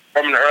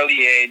from an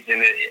early age,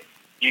 and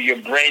your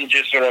brain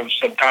just sort of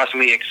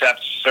subconsciously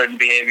accepts certain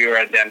behavior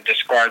and then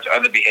discards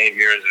other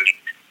behaviors,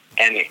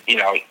 and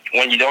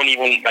when you don't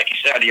even, like you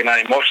said, you're not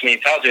emotionally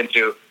intelligent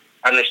to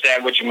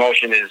understand which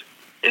emotion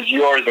is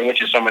yours and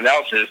which is someone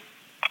else's,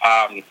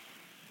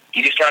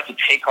 you just start to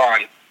take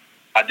on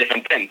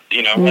different things.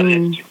 Whether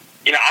it's,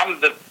 I'm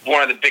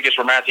one of the biggest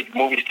romantic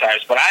movie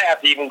types, but I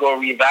have to even go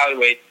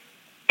reevaluate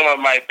some of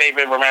my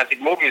favorite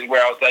romantic movies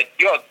where I was like,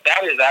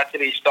 that is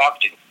actually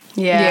stalking.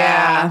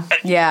 Yeah.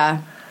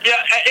 Yeah,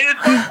 and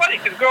it's so funny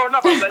because growing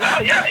up I was like,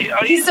 oh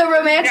yeah, he's so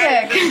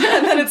romantic,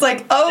 and then it's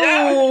like,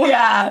 oh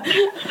yeah,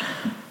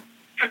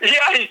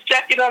 he's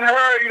checking on her,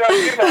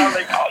 I was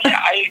like, oh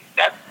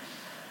yeah,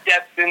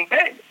 that's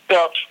insane.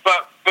 So,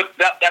 but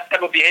that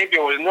type of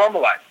behavior was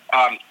normalized.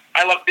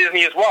 I love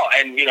Disney as well,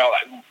 and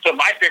so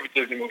my favorite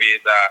Disney movie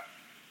is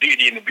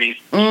Beauty and the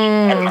Beast.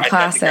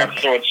 Classic. I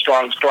think that's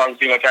strong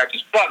female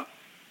characters, but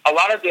a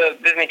lot of the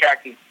Disney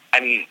characters.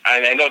 And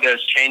I know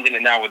there's changing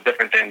it now with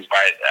different things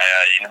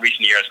in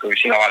recent years, because we've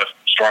seen a lot of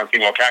strong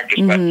female characters.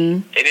 But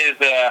it is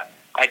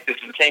like this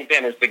is the same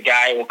thing. As the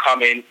guy will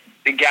come in.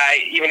 The guy,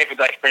 even if it's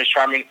like Prince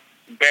Charming,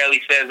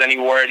 barely says any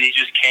word. He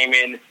just came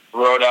in,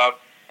 rode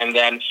up, and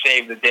then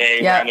saved the day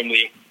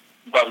randomly.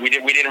 But we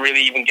didn't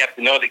really even get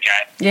to know the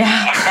guy.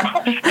 Yeah.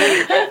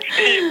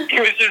 he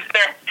was just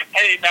there,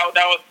 and that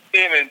was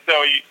him. And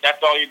so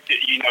that's all you do.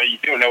 You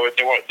do know what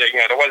there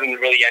wasn't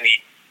really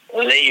any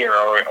layer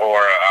or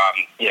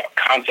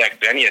context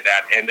to any of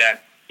that, and then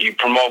you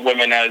promote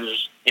women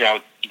as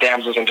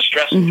damsels in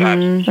distress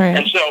sometimes. Right.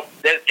 And so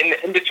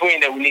in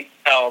between that, we need to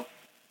tell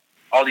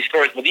all these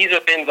stories, but these are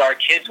things our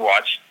kids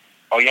watch,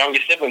 our younger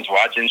siblings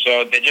watch, and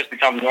so they just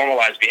become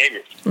normalized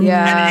behaviors. And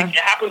it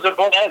happens on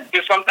both ends,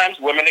 because sometimes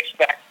women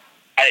expect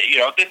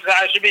this is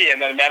how it should be,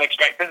 and then men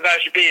expect this is how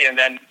it should be, and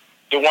then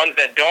the ones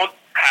that don't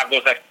have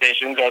those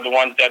expectations are the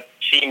ones that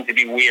seem to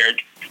be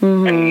weird,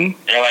 and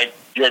they're like,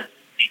 you're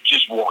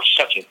just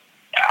such a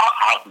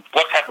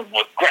what type of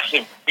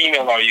aggressive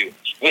female are you?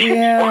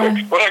 Yeah.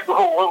 What's going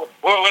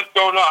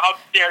on? How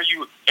dare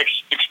you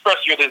express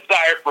your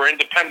desire for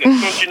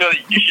independence? Don't you know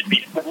that you should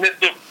be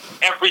submissive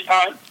every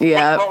time?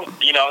 Yeah. So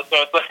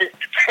it's like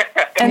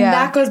and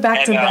that goes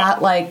back to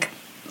that like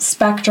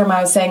spectrum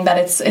I was saying, that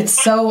it's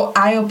so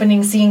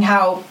eye-opening seeing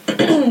how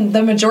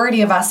the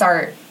majority of us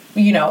are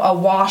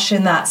awash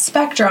in that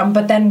spectrum,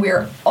 but then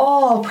we're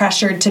all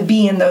pressured to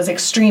be in those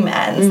extreme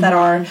ends that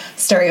are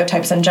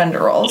stereotypes and gender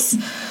roles.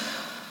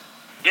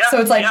 Yeah,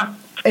 so it's like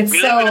it's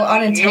so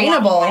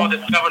unattainable. World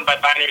that's governed by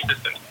binary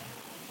systems.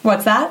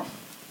 What's that?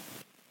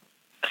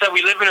 So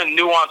we live in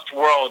a nuanced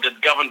world that's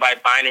governed by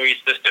binary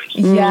systems.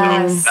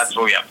 Yes, so that's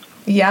what we have.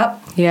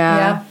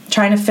 Yep.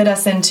 Trying to fit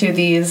us into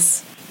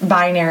these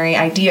binary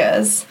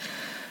ideas.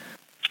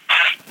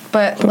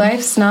 But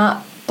life's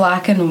not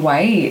black and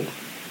white.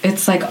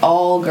 It's like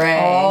all gray.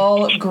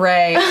 All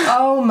gray.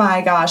 Oh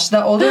my gosh.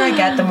 The older I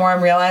get, the more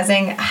I'm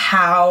realizing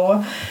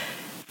how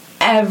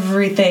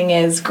everything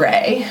is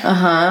gray.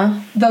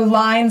 The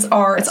lines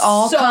are It's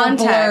all so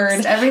context.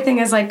 blurred. Everything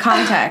is like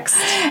context.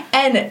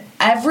 And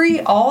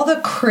all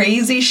the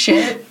crazy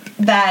shit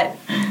that,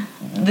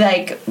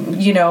 like,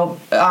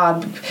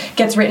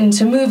 gets written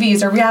to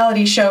movies or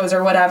reality shows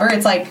or whatever,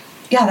 it's like,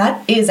 yeah,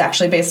 that is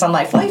actually based on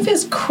life. Life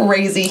is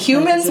crazy.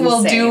 Humans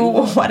will do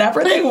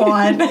whatever they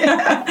want.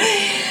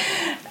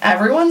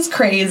 Everyone's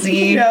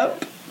crazy.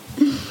 Yep.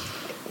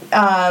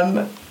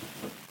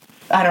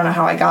 I don't know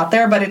how I got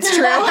there, but it's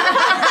true.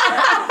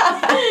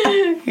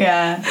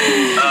 Yeah.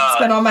 It's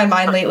been on my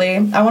mind lately.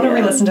 I want to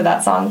re-listen to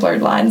that song,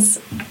 Blurred Lines.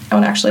 I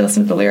want to actually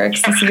listen to the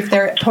lyrics and see if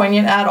they're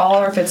poignant at all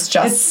or if it's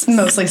just... It's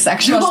mostly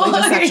sexual. Mostly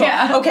just sexual.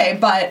 Yeah. Okay,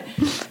 but...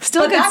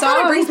 Still a good that song.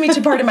 kind of brings me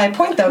to part of my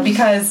point, though,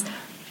 because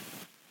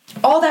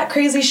all that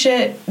crazy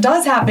shit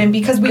does happen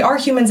because we are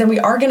humans and we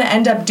are going to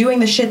end up doing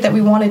the shit that we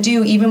want to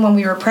do even when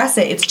we repress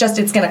it. It's just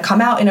it's going to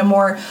come out in a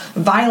more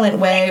violent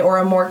way or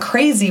a more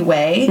crazy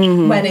way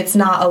when it's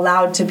not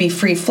allowed to be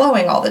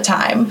free-flowing all the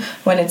time,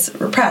 when it's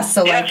repressed.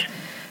 So, like,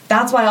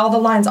 that's why all the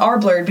lines are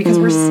blurred because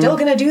we're still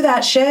going to do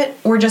that shit.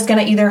 We're just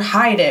going to either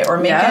hide it or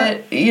make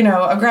it,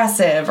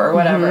 aggressive or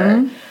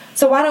whatever.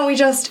 So why don't we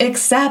just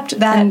accept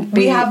that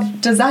we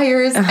have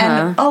desires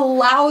and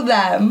allow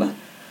them?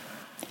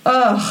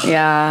 Ugh.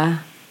 Yeah.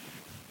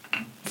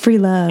 Free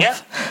love. Yeah.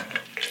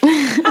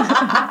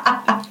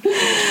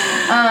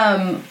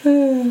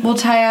 Well,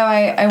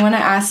 Tayo, I want to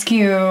ask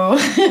you,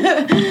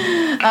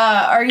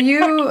 are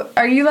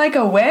you like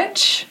a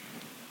witch?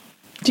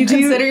 Do you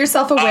consider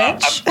yourself a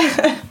witch?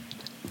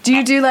 Do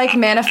you do like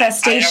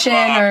manifestation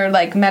or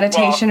like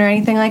meditation or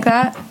anything like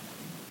that?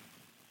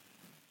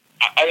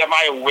 Am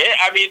I a witch?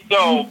 I mean,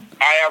 so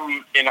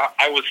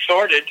I was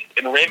sorted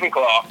in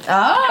Ravenclaw.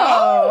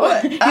 Oh,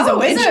 he's a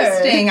wizard.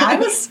 Interesting.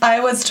 I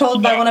was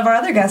told by one of our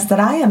other guests that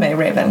I am a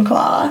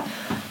Ravenclaw.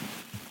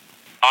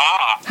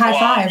 High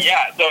five.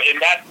 Yeah, so in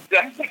that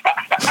sense,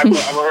 I'm a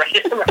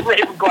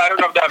Ravenclaw. I don't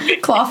know if that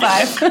means Claw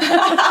 5.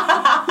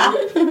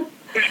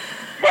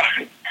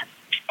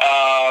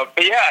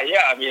 but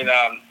yeah. I mean,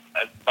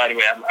 by the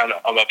way,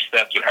 I'm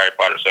obsessed with Harry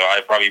Potter, so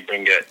I probably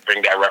bring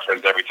that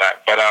reference every time.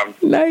 But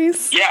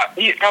Nice. yeah,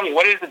 please tell me,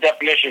 what is the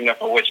definition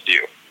of a witch to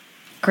you?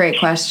 Great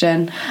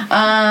question.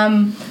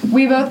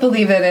 We both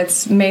believe that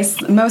it's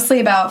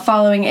mostly about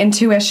following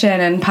intuition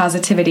and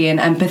positivity and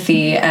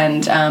empathy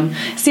and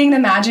seeing the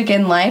magic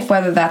in life,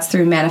 whether that's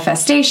through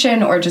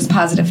manifestation or just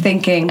positive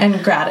thinking.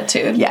 And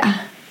gratitude.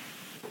 Yeah.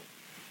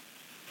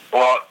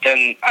 Well,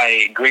 then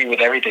I agree with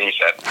everything you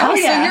said. Oh,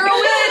 yeah. So you're a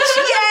witch!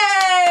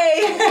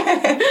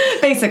 Yay!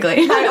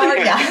 Basically.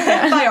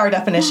 By our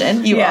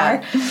definition, you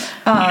are.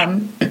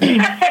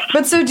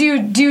 But so do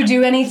you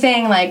do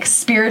anything like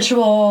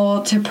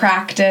spiritual to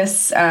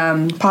practice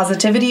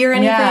positivity or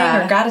anything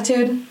or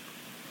gratitude?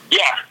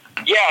 Yeah.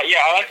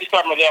 I like to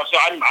start myself. So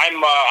I'm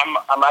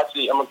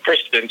a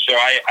Christian, so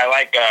I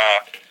like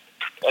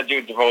I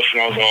do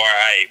devotionals, or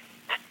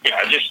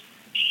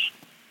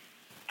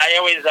I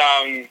always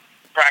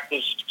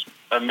practice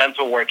a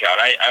mental workout.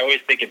 I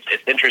always think it's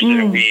interesting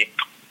that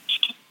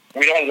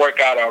we don't work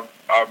out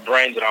our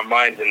brains and our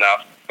minds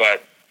enough,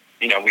 but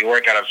we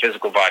work out our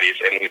physical bodies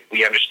and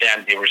we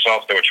understand the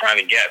results that we're trying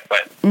to get.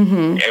 But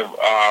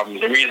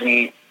the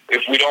reason,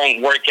 if we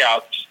don't work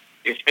out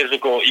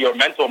your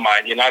mental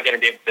mind, you're not going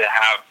to be able to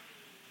have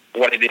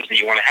what it is that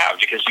you want to have,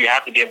 because you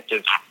have to be able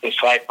to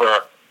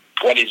decipher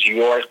what is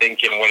your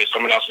thinking, what is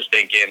someone else's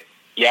thinking.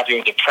 You have to be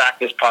able to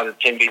practice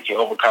positivity to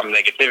overcome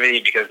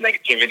negativity, because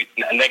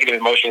negative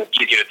emotions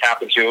is easier to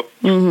tap into.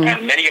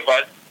 And many of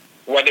us,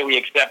 whether we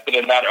accept it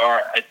or not,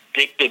 are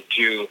addicted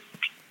to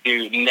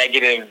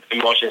negative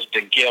emotions,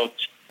 to guilt,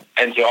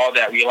 and to all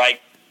that. We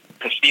like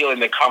the feeling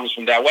that comes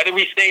from that, whether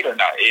we say it or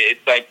not.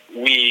 It's like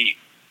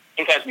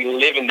sometimes we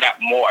live in that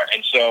more.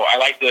 And so I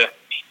like to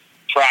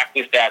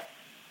practice that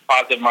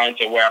positive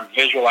mindset where I'm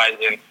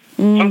visualizing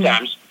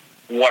sometimes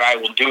what I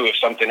will do if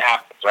something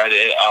happens, right?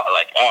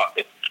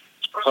 If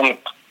someone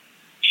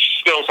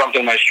spills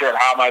something in my shirt,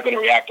 how am I going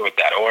to react with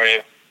that? Or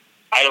if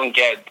I don't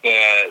get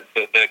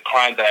the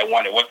client that I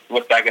wanted,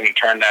 what's that going to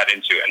turn that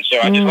into? And so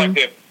I just like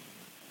to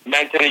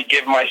mentally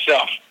give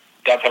myself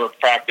that type of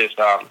practice,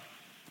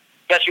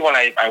 especially when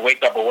I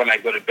wake up or when I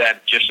go to bed,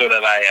 just so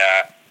that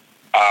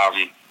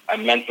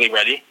I'm mentally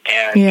ready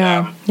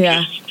and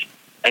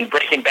and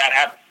breaking bad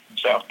habits.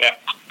 So yeah.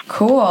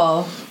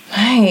 Cool.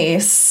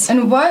 Nice.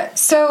 And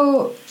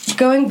so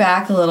going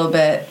back a little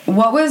bit,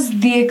 what was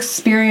the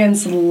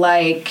experience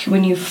like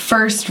when you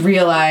first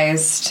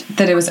realized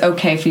that it was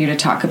okay for you to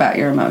talk about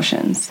your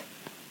emotions?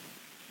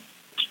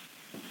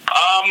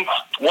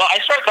 Well, I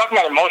started talking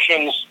about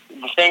emotions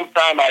the same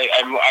time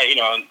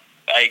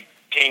I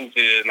came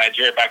to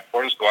Nigeria back to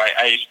boarding school.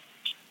 I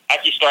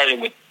actually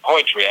started with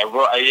poetry. I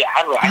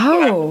had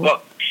a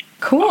book.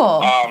 Cool.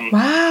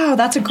 Wow,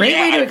 that's a great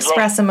way to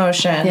express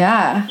emotion.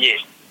 Yeah.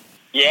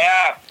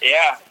 Yeah.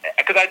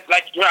 Because I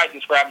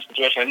described the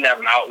situation. I didn't have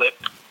an outlet,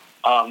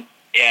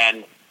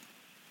 and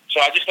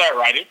so I just started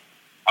writing.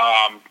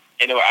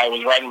 I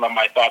was writing about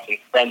my thoughts on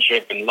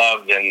friendship and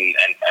love and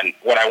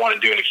what I want to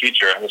do in the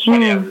future. And it's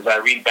funny, as I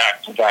read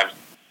back sometimes,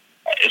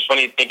 it's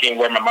funny thinking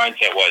where my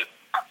mindset was.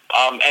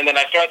 And then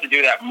I started to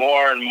do that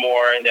more and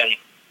more. And then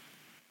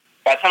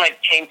by the time I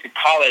came to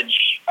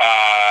college,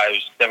 I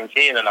was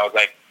 17, and I was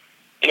like,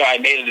 I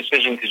made a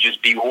decision to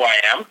just be who I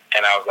am.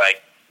 And I was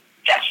like,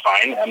 that's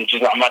fine. I'm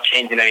not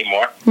changing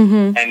anymore.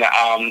 Mm-hmm. And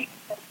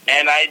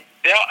I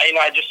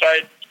just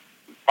started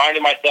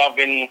finding myself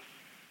in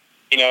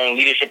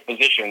leadership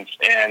positions,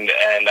 and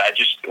I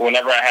just,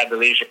 whenever I had the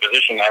leadership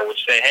position, I would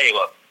say, hey,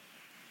 look,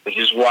 this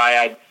is why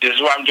I'm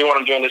doing what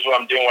I'm doing, this is what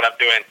I'm doing,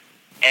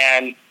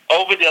 and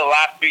over the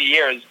last few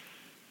years,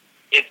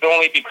 it's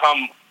only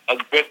become a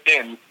good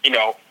thing,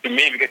 to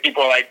me, because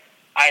people are like,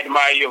 I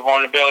admire your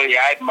vulnerability,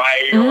 I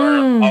admire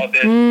your all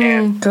this,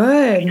 and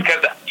good.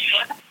 Because, but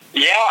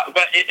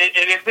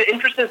it's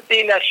interesting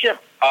seeing that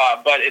shift,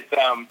 but it's,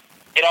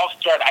 it all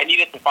started, I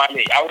needed to find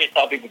it. I always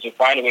tell people to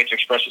find a way to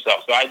express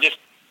yourself, so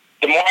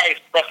the more I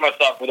expressed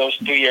myself for those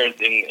 2 years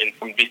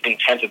from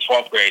 10th to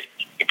 12th grade,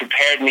 it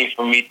prepared me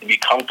for me to be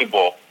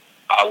comfortable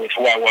with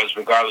who I was,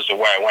 regardless of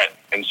where I went.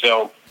 And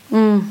so,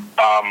 find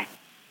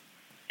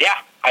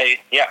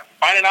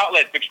an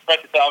outlet to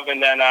express yourself,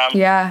 and then And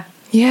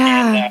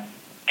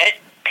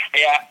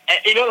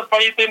the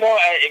funny thing though,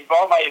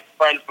 all my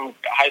friends from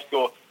high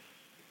school,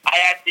 I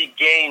actually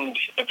gained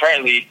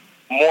apparently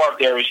more of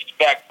their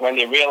respect when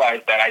they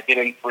realized that I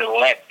didn't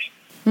relent.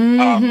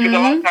 Because a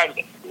lot of times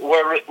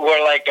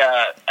we're like,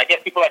 I guess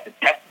people like to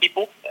test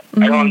people.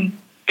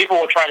 People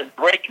were trying to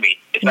break me,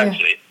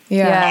 essentially.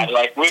 Yeah.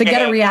 To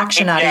get a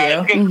reaction out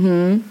of you.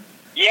 Mm-hmm.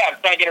 Yeah,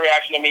 trying to get a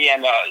reaction to me,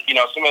 and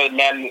some of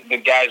the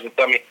guys would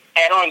tell me,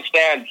 hey, I don't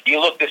understand. You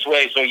look this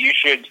way, so you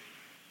should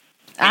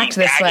act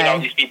this way.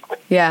 These people.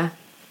 Yeah.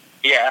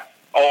 Yeah.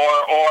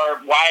 Or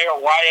why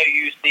are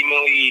you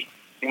seemingly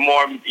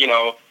more,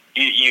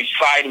 you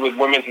side with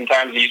women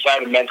sometimes, you side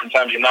with men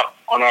sometimes, you're not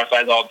on our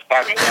side all the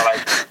time, and you're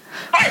like,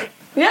 hi.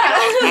 Yeah,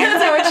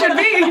 that's how it should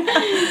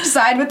be.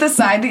 Side with the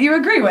side that you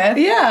agree with.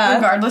 Yeah.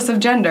 Regardless of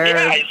gender. Yeah,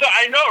 so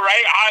I know,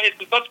 right?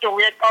 It's such a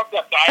weird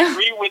concept. I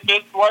agree with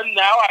this one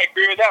now, I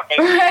agree with that. But,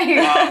 right.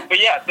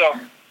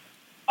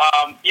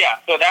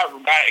 So that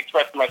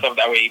expressing myself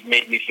that way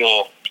made me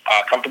feel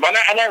comfortable. And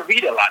I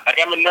read a lot. Like,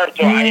 I'm a nerd,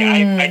 so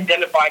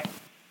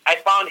I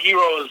found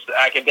heroes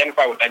I can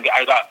identify with.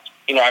 I got,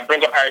 I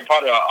bring up Harry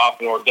Potter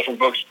often, or different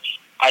books.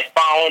 When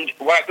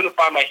I couldn't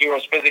find my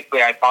heroes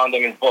physically, I found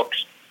them in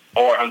books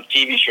or on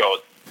TV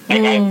shows.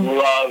 Like, I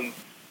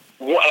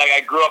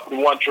grew up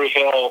in One Tree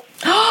Hill.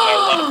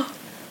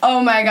 Oh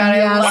my god,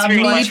 I love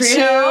One Tree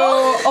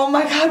Hill. Oh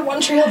my god,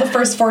 One Tree Hill, the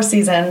first 4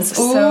 seasons.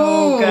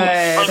 So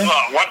good. First of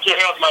all, One Tree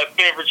Hill is my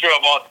favorite show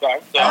of all time.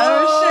 So.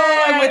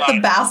 Oh, shit. With the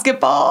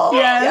basketball.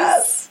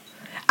 Yes.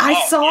 I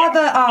saw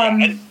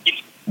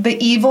the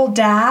evil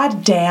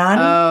dad, Dan,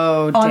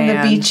 on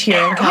the beach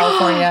here in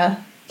California.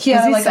 He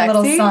had like sexy? A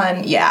little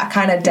son. Yeah,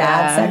 kind of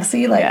dad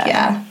sexy. Like,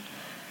 yeah.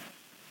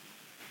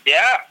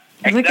 Yeah,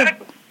 exactly.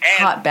 Like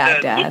a hot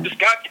bad dad.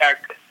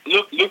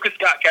 Lucas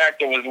Scott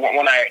character was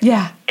one I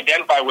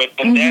identify with,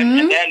 and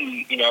then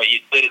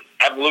the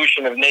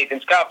evolution of Nathan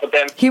Scott. But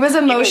then he was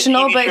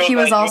emotional, but he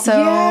was also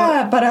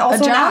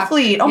an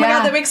athlete. Oh my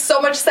god, that makes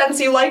so much sense.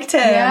 You liked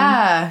him.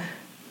 Yeah,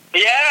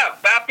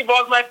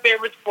 basketball is my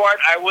favorite sport.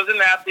 I was an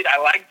athlete. I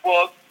like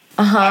books.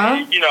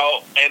 And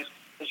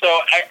so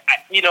I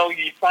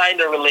you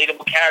find a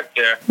relatable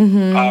character,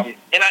 and I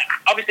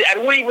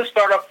wouldn't even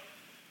start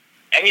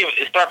any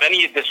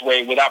of this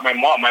way without my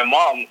mom. My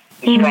mom,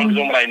 the strongest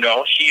woman I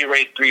know, she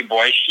raised 3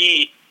 boys.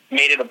 She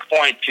made it a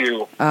point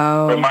to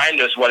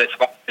remind us what it's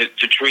like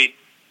to treat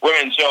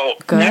women. So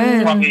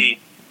that's probably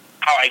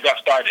how I got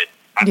started,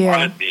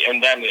 honestly.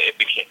 And then it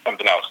became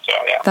something else. So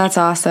that's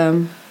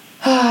awesome.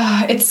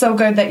 It's so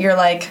good that you're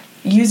like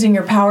using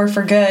your power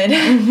for good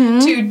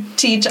to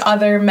teach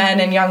other men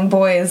and young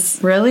boys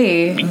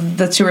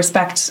to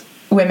respect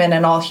women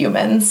and all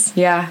humans.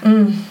 Yeah.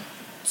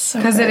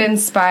 Because it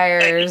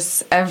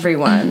inspires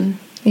everyone.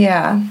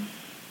 Yeah.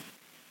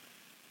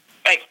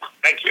 Thank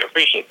you.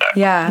 Appreciate that.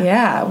 Yeah.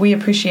 Yeah, we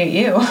appreciate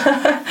you.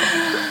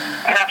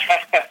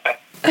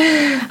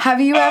 Have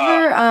you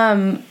ever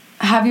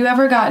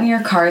gotten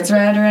your cards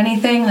read or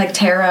anything, like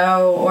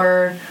tarot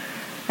or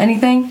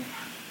anything?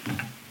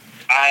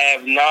 I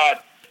have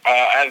not. I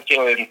have a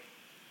feeling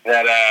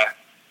that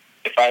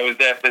if I was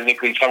there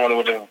physically, someone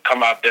would have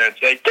come out there and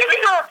say, "Give me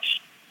yours."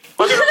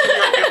 We're going to do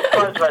your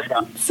cards right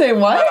now. Say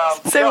what?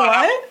 Say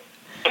what?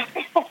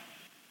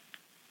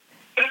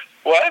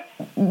 What?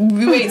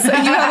 Wait, so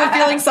you have a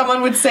feeling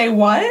someone would say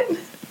what?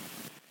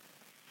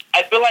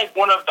 I feel like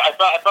I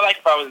feel like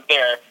if I was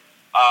there,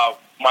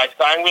 my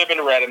sign would have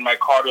been read and my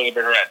card would have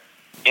been read.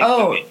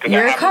 Oh,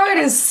 your card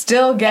is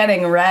still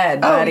getting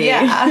read, buddy.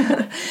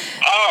 Yeah.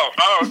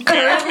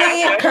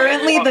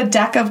 Currently, the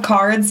deck of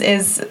cards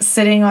is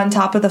sitting on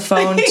top of the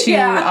phone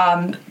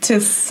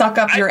to suck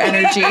up your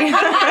energy.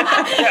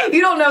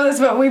 You don't know this,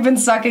 but we've been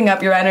sucking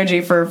up your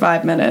energy for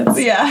 5 minutes.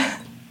 Yeah.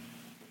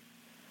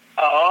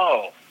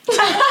 Oh.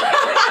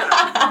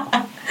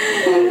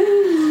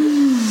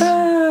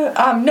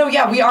 No,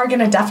 yeah, we are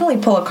gonna definitely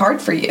pull a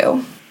card for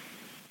you.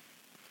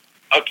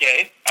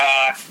 Okay.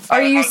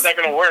 How's that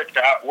gonna work?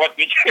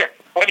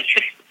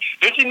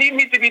 Don't you need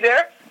me to be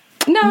there?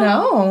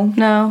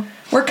 No.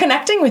 We're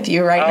connecting with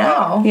you right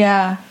now.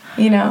 Yeah.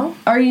 You know?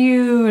 Are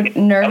you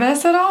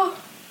nervous at all?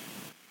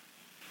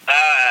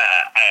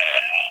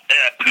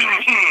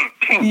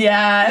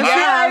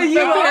 Yeah,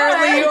 you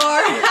are.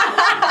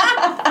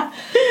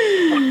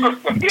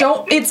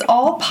 It's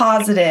all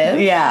positive.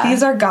 Yeah.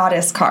 These are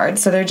goddess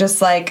cards, so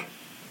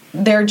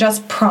they're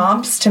just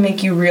prompts to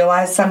make you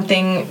realize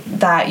something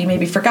that you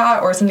maybe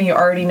forgot or something you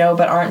already know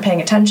but aren't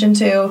paying attention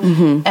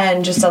to,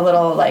 and just a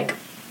little like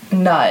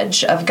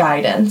nudge of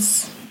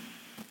guidance.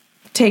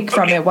 Take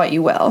from it what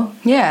you will.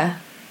 Yeah.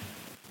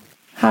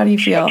 How do you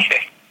feel?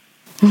 Okay.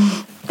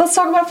 Let's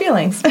talk about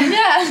feelings.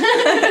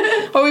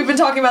 Yeah. What we've been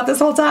talking about this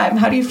whole time.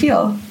 How do you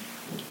feel?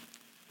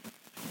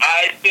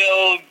 I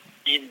feel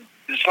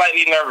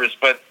slightly nervous,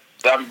 but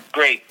I'm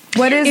great.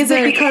 What is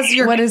it because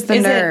you're? What is the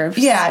nerves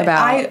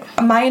about?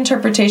 My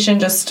interpretation.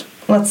 Just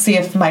let's see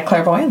if my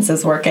clairvoyance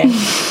is working.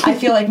 I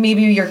feel like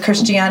maybe your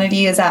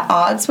Christianity is at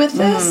odds with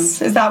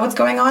this. Is that what's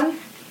going on?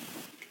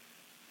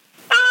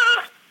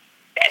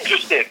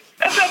 Interested.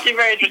 That's actually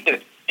very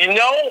interesting. You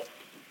know,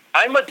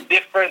 I'm a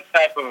different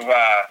type of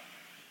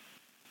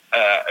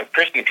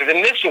Christian because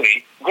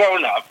initially,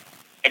 growing up,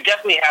 I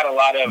definitely had a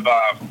lot of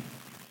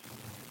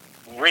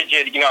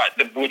rigid. You know,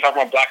 we talk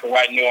about black and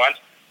white nuance.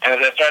 And as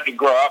I started to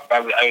grow up, I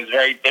was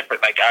very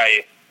different. Like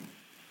I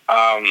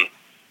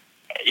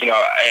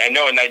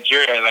know in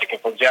Nigeria, like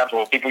for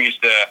example, people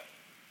used to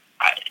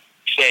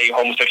say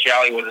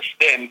homosexuality was a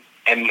sin,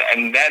 and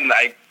then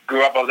I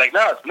grew up. I was like,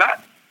 no, it's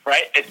not,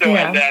 right? And so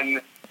and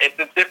then it's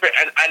a different,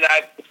 and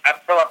I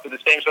fell up to the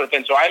same sort of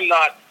thing. So I'm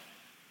not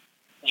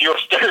your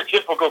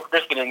stereotypical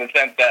Christian in the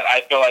sense that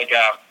I feel like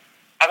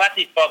I've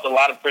actually felt a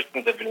lot of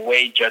Christians have been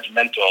way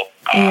judgmental.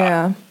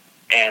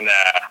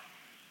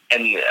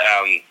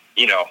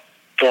 You know,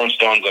 throwing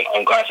stones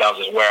on glass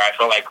houses, where I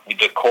feel like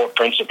the core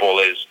principle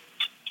is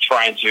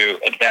trying to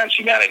advance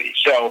humanity.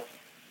 So,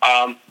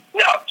 no,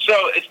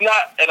 so it's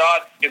not at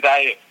odds because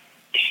I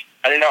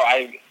don't know,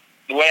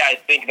 the way I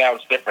think now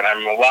is different.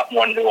 I'm a lot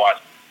more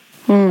nuanced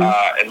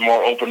and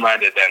more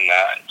open-minded than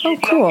you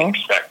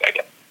expect, I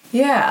guess.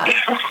 Yeah.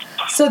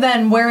 So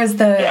then where is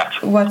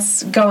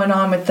what's going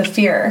on with the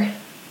fear?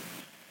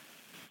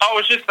 Oh,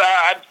 it's just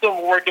I'm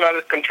still working on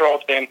this control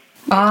thing.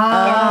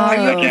 Are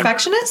you a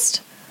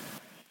perfectionist?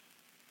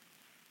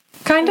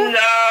 Kind of?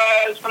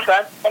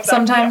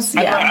 Sometimes,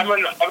 yeah. I'm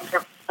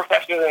a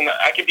professional, and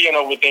I can be an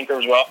overthinker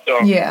as well.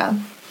 So yeah,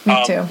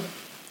 me too.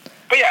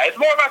 But yeah, it's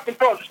more about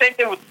control. It's the same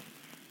thing with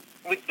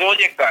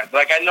zodiac signs.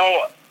 Like I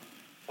know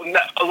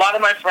a lot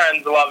of my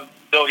friends love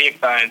zodiac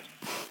signs,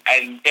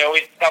 and they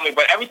always tell me.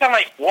 But every time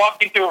I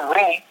walk into a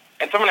room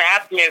and someone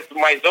asks me is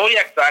my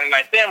zodiac sign, and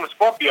I say I'm a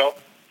Scorpio,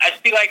 I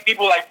see like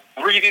people like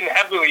breathing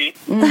heavily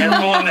and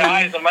rolling their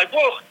eyes. I'm like,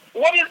 whoa.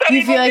 What is that?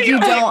 You feel like you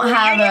don't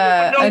have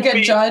a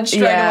good judge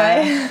straight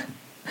away.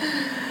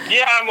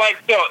 Yeah, I'm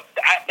like, so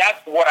that's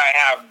what I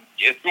have.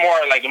 It's more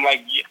like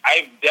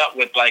I've dealt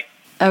with like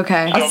a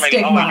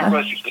stigma. You're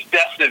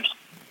obsessive,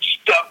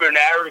 stubborn,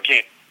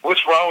 arrogant.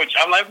 What's wrong with you?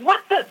 I'm like,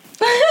 what the?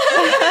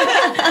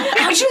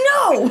 How'd you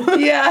know?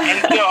 Yeah.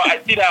 And so I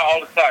see that all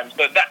the time.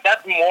 So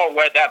that's more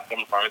where that's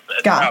coming from.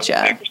 It's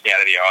gotcha.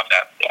 Christianity, all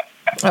that. Yeah.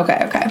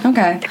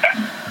 Okay.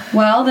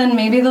 Well, then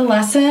maybe the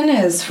lesson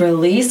is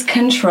release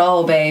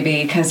control,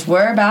 baby, because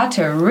we're about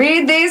to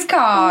read these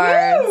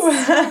cards.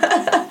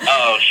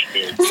 Oh,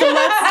 shit.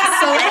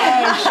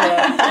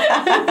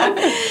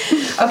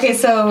 Okay,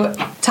 so,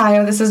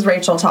 Tayo, this is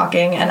Rachel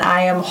talking, and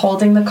I am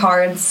holding the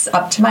cards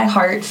up to my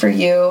heart for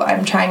you.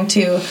 I'm trying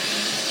to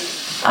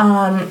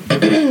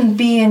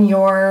be in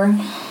your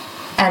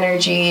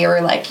energy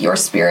or, like, your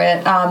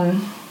spirit.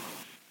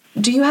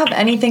 Do you have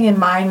anything in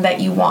mind that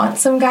you want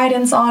some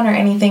guidance on or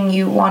anything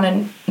you want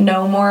to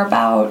know more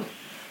about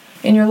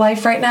in your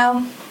life right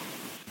now?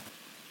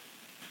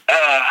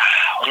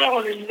 I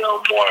want to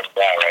know more about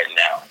right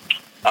now.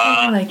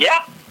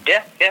 Yeah.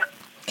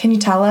 Can you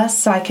tell us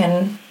so I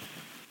can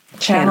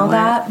channel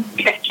that?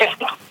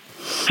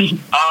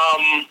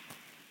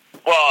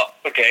 Well,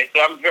 okay.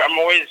 So I'm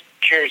always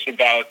curious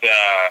about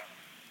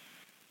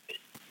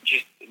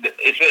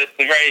it's a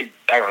very,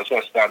 I don't know, it's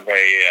going to sound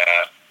very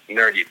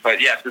nerdy, but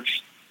yes,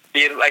 it's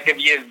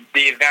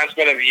the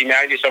advancement of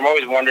humanity. So I'm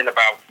always wondering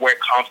about where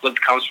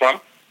conflict comes from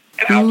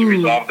and how to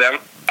resolve them,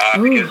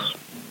 because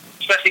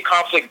especially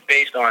conflict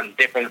based on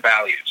different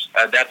values.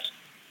 That's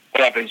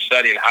what I've been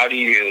studying. How do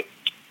you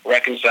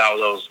reconcile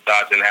those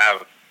thoughts and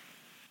have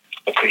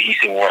a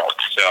cohesive world?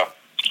 So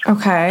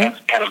that's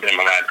kind of been in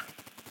my head.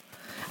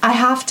 I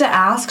have to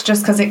ask,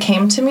 just because it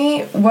came to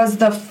me, was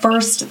the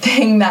first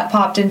thing that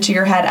popped into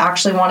your head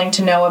actually wanting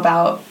to know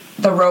about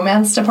the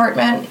romance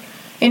department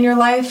in your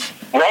life?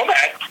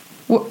 Romance?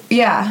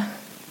 Yeah.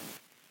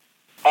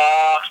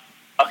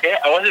 Okay,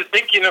 I wasn't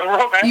thinking of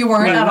romance. You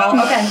weren't at all?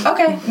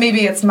 Okay.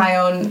 Maybe it's my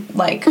own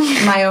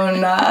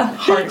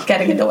heart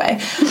getting in the way.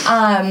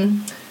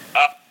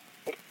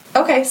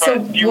 Okay, so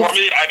do you want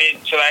me? I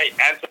mean, should I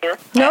answer?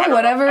 No,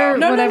 whatever.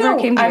 No.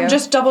 Came to you. I'm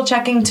just double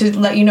checking to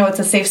let you know it's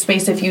a safe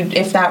space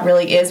if that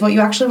really is what you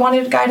actually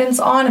wanted guidance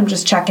on. I'm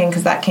just checking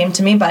because that came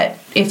to me. But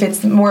if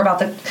it's more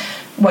about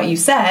what you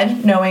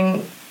said,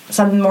 knowing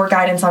some more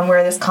guidance on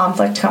where this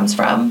conflict comes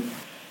from,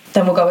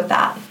 then we'll go with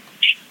that.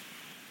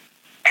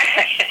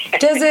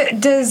 Does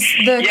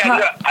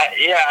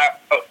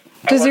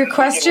your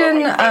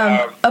question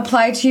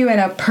apply to you in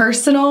a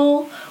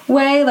personal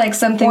way, like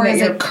something or that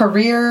is you're it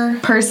career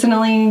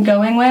personally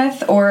going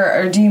with,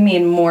 or do you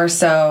mean more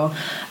so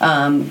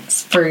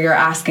for your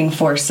asking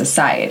for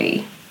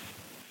society?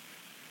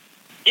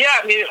 Yeah,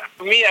 I mean,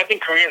 for me, I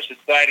think career and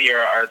society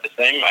are the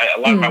same. A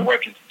lot of my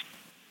work is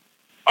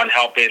on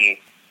helping.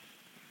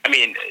 I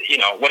mean,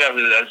 whatever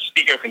the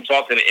speaker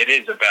consultant, it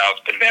is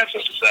about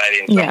advancing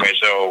society in some way.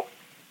 So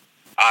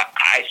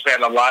I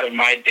spend a lot of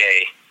my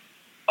day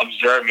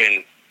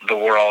observing the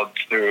world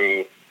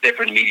through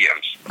different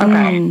mediums.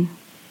 Okay.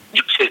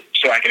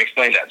 So I can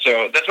explain that.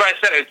 So that's why I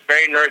said it's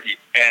very nerdy.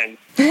 And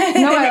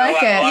no, I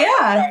like it.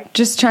 Yeah.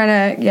 Just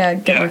trying to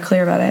get more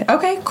clear about it.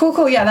 Okay,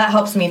 cool. Yeah, that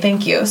helps me.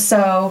 Thank you.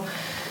 So,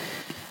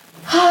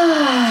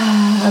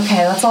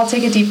 okay, let's all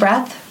take a deep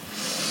breath.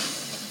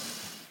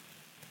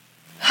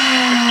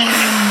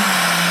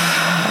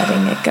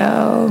 Letting it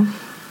go.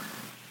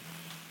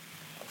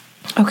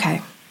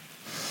 Okay.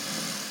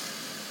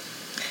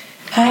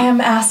 I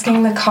am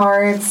asking the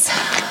cards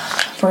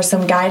for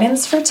some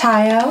guidance for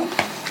Tayo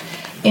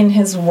in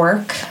his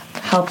work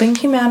helping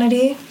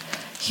humanity.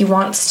 He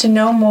wants to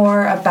know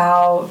more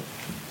about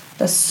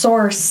the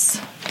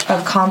source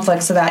of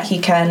conflict so that he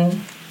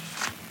can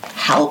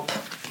help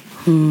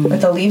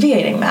with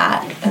alleviating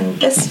that. And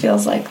this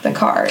feels like the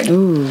card.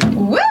 Ooh.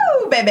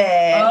 Woo,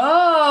 baby!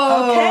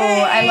 Oh,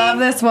 okay. I love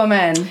this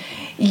woman.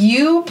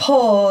 You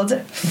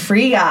pulled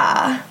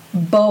Freya,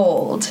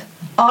 bold.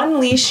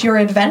 Unleash your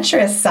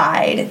adventurous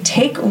side,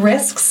 take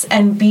risks,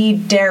 and be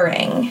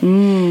daring.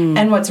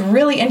 And what's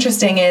really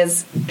interesting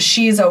is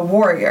she's a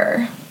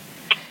warrior,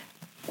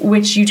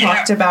 which you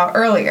talked about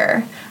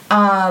earlier.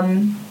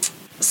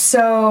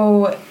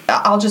 So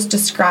I'll just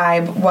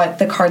describe what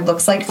the card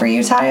looks like for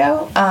you,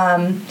 Tayo.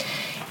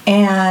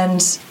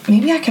 And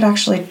maybe I could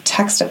actually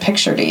text a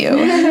picture to you,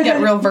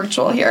 get real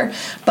virtual here.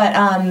 But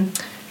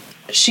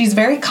she's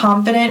very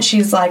confident.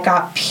 She's like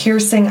got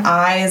piercing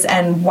eyes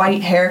and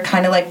white hair,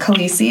 kind of like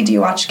Khaleesi. Do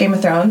you watch Game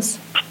of Thrones?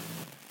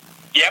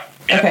 Yep.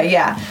 Okay,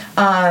 yeah.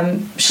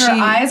 Her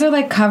eyes are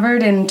like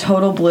covered in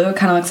total blue. It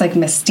kind of looks like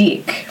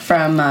Mystique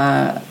from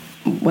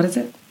what is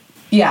it?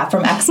 Yeah,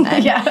 from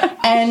X-Men. Yeah.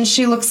 And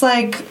she looks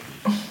like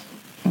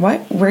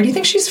what? Where do you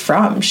think she's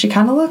from? She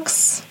kind of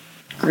looks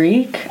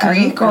Greek,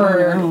 I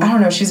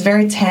don't know. She's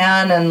very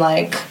tan and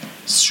like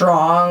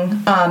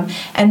strong.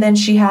 And then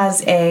she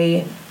has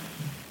a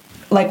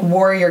like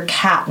warrior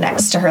cat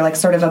next to her, like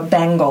sort of a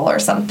Bengal or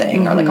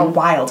something, or like a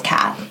wild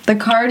cat. The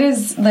card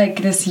is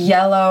like this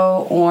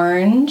yellow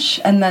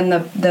orange, and then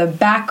the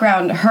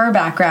background, her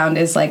background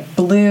is like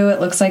blue. It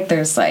looks like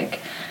there's like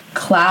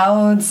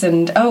clouds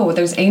and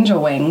there's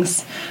angel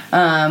wings.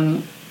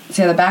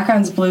 So the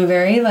background's blue,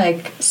 very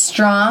like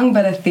strong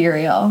but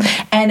ethereal.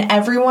 And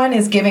everyone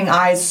is giving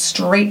eyes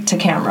straight to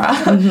camera,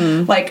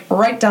 like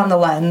right down the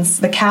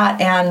lens, the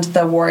cat and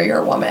the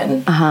warrior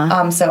woman.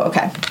 So,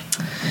 okay.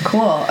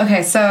 Cool.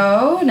 Okay,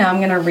 so now I'm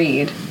going to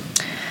read.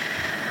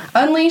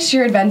 Unleash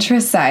your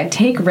adventurous side,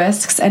 take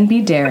risks, and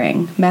be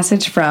daring.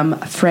 Message from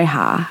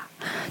Freya.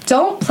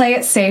 Don't play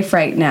it safe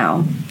right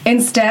now.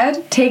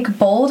 Instead, take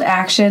bold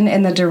action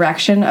in the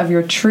direction of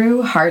your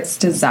true heart's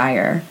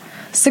desire.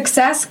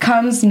 Success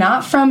comes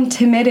not from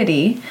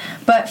timidity,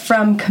 but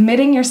from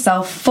committing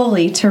yourself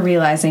fully to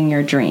realizing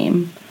your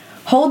dream.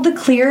 Hold the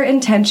clear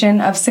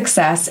intention of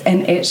success,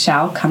 and it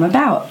shall come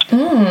about.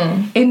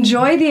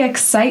 Enjoy the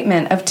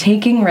excitement of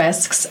taking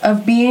risks,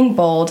 of being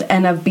bold,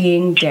 and of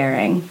being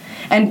daring.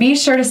 And be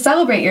sure to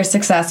celebrate your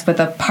success with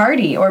a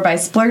party or by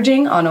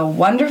splurging on a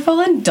wonderful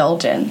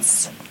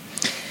indulgence.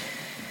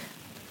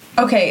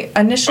 Okay,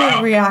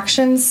 initial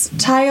reactions.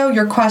 Tayo,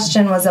 your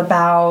question was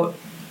about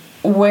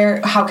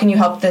how can you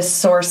help this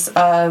source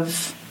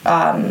of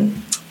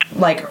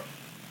like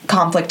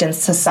conflict in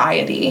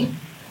society?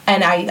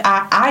 And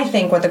I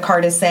think what the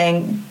card is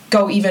saying,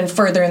 go even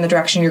further in the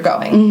direction you're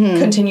going.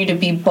 Continue to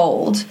be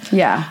bold.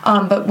 Yeah.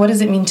 But what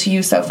does it mean to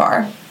you so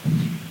far?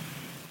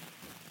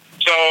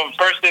 So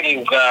first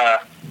thing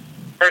that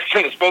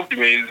spoke to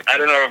me is, I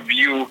don't know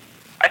if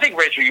I think,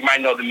 Rachel, you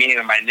might know the meaning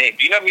of my name.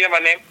 Do you know the meaning of my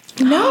name?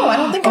 No, I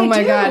don't think I do. Oh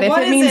my God, if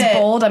it means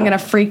bold, I'm going to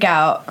freak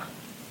out.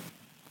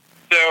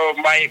 So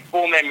my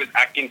full name is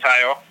Akin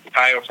Tayo,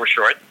 Tayo for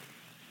short.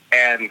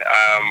 And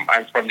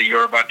I'm from the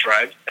Yoruba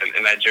tribe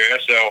in Nigeria.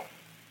 So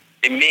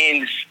it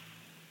means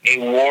a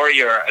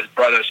warrior as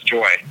brother's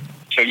joy.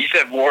 So you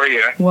said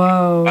warrior.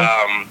 Whoa.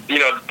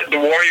 The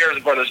warrior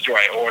is brother's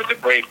joy, or the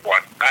brave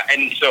one.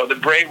 And so the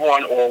brave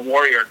one or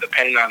warrior,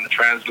 depending on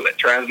the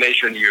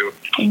translation you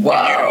use.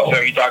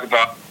 So you talk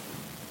about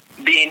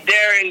being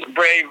daring,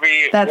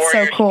 bravery, That's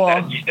warrior. so cool.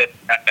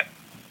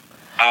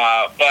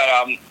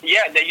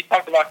 Yeah, you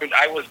talked about.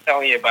 I was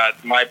telling you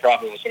about my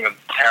problem with some of the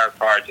tarot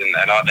cards and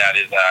all that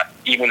is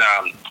even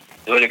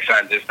zodiac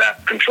signs is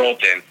that control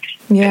thing.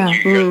 Yeah.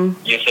 And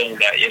you're saying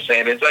that. You're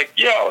saying it's like,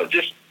 yo,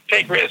 just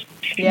take risks.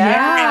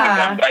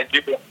 Yeah. I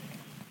do.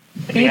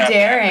 Be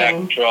daring. That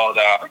controlled.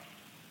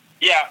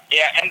 Yeah,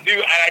 and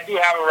I do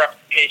have a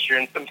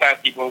reputation. Sometimes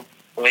people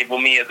label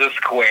me as a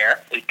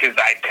square because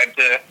I tend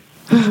to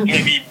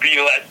maybe be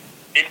less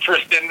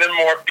interested than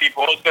more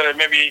people. So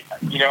maybe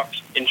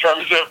in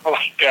terms of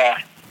like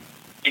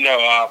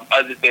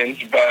other things,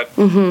 but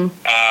yeah,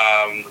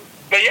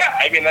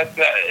 I mean that's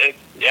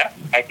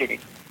I can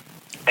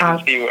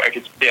see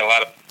a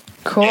lot of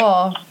cool.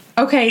 Yeah.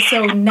 Okay,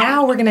 so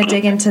now we're going to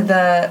dig into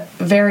the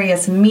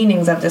various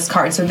meanings of this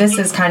card. So this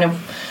is kind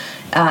of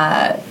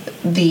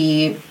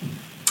the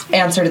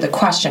answer to the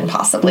question,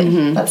 possibly.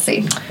 Let's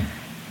see.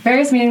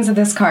 Various meanings of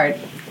this card.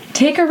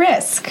 Take a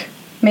risk.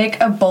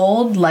 Make a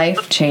bold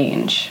life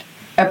change.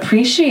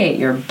 Appreciate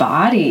your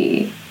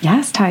body.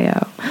 Yes,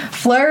 Tayo.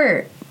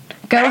 Flirt.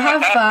 Go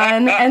have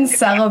fun and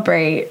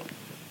celebrate.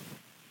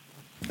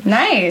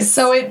 Nice.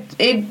 So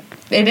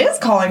it is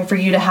calling for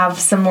you to have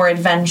some more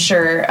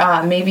adventure,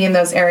 maybe in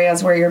those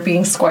areas where you're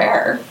being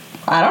square.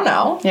 I don't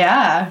know.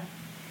 Yeah.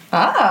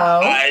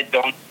 Oh. I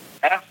don't.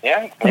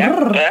 Yeah.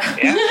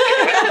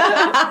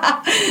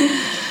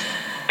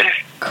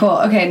 Cool.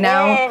 Okay,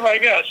 now. Oh my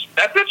gosh,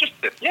 that's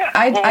interesting. Yeah.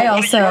 I what are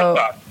also. your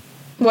thoughts?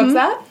 What's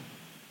that?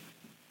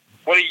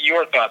 What are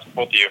your thoughts,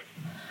 both of you?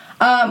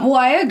 Well,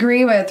 I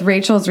agree with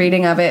Rachel's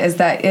reading of it, is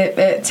that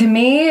it to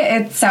me,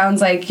 it sounds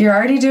like you're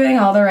already doing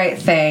all the right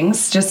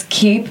things. Just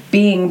keep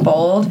being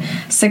bold.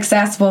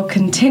 Success will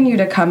continue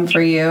to come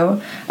for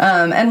you.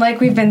 And like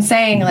we've been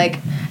saying, like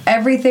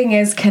everything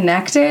is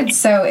connected.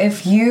 So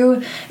if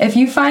you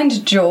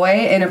find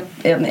joy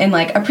in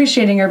like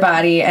appreciating your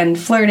body and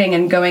flirting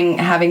and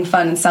having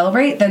fun and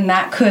celebrate, then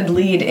that could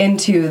lead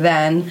into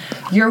then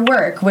your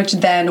work, which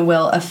then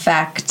will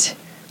affect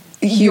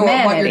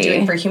what you're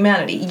doing for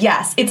humanity.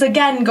 Yes. It's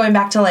again going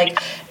back to like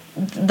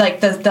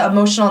the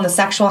emotional and the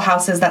sexual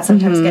houses that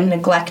sometimes get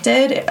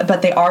neglected,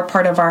 but they are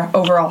part of our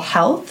overall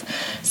health.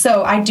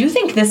 So I do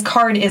think this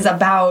card is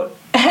about,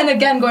 and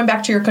again going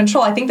back to your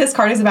control, I think this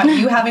card is about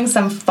you having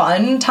some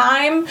fun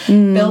time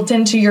built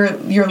into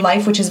your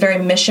life, which is very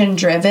mission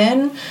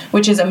driven,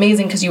 which is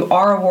amazing because you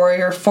are a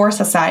warrior for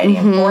society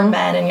and for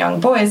men and young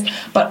boys,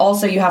 but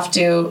also you have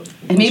to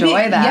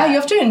enjoy that. Yeah, you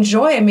have to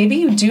enjoy it. Maybe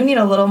you do need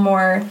a little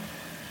more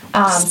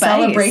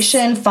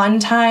celebration, fun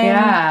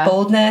time,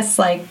 boldness,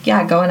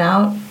 going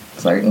out,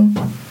 flirting.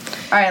 All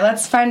right,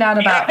 let's find out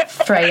about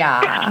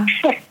Freya.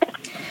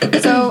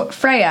 So,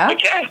 Freya,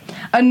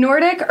 a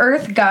Nordic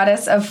earth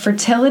goddess of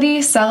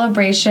fertility,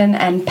 celebration,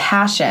 and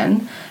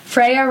passion,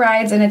 Freya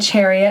rides in a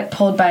chariot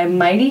pulled by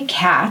mighty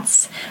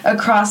cats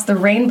across the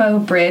rainbow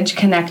bridge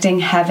connecting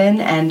heaven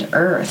and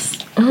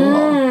earth.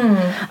 Cool.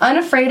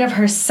 Unafraid of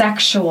her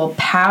sexual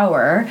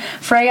power,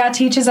 Freya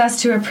teaches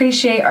us to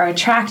appreciate our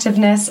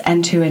attractiveness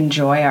and to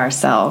enjoy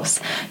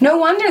ourselves. No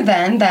wonder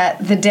then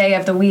that the day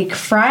of the week,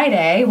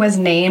 Friday, was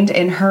named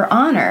in her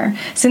honor,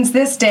 since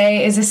this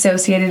day is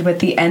associated with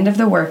the end of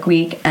the work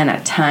week and a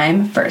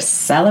time for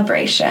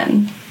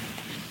celebration.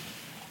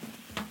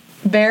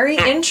 Very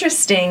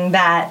interesting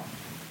that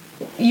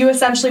you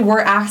essentially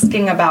were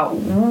asking about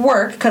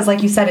work because,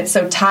 like you said, it's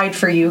so tied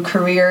for you,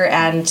 career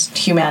and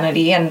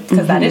humanity, and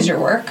because that is your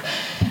work.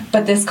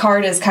 But this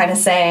card is kind of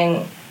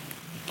saying,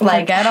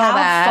 like,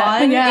 have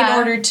fun in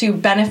order to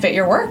benefit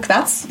your work.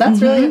 That's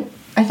really,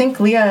 I think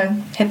Leah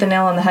hit the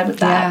nail on the head with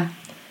that. Yeah.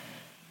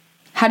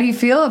 How do you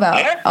feel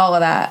about all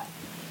of that?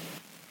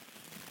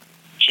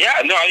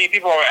 Yeah, no, I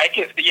mean,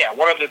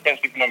 one of the things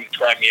people don't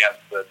describe me as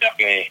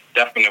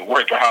definite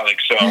workaholic.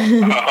 So,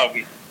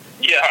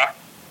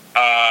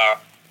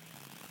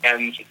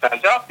 and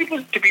sometimes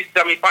people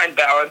find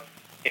balance.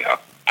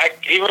 I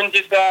even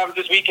just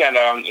this weekend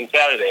on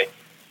Saturday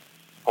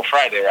or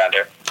Friday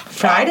rather.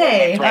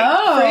 Friday.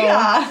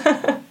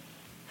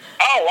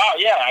 Oh wow,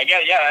 yeah,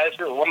 that's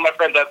true. One of my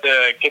friends had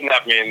to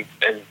kidnap me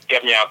and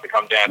get me out to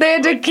come dance. They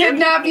had to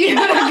kidnap you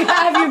to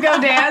have you go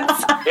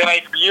dance? They're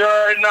like,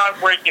 you're not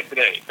working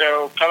today,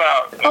 so come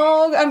out.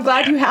 Oh, I'm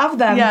glad you have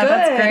them. Yeah, good.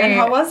 that's great. And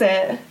how was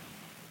it?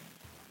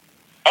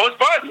 It was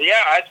fun.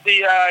 Yeah, I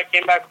actually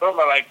came back home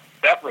at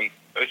 7. It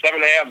was 7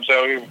 a.m.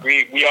 So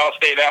we all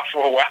stayed out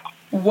for a while.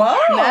 Whoa,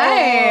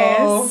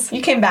 nice!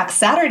 You came back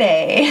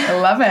Saturday. I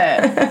love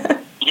it.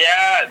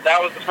 Yeah,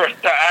 that was the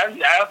first time.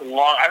 I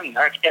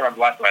can't remember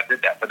the last time I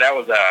did that, but that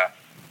was so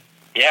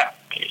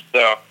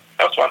that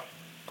was fun.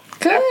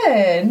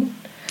 Good.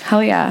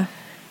 Hell yeah.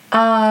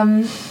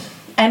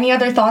 Any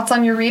other thoughts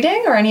on your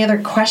reading or any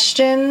other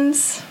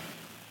questions?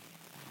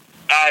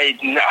 I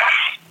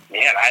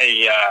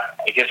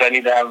guess I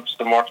need to have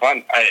some more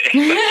fun.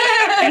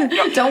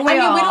 Don't we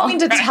all? We don't mean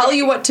to tell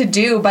you what to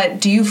do, but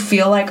do you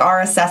feel like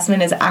our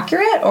assessment is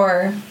accurate,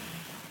 or?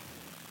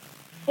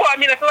 Well, I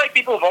mean, I feel like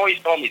people have always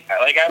told me that.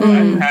 Like, I've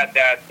had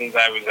that since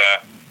I was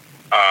a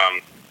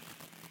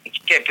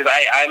kid. Because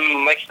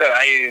I'm like I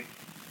said,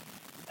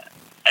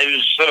 I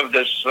was sort of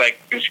this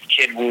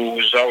kid who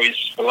was always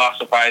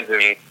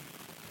philosophizing,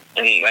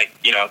 and like,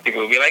 you know,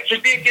 people would be like,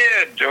 just be a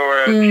kid,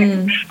 or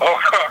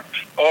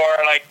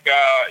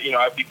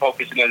I'd be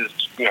focusing on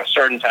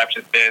certain types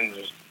of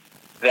things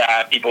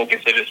that people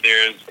consider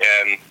serious,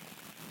 and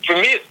for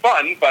me it's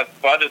fun, but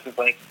for others it's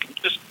like,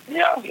 just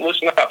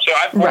loosen up. So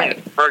I've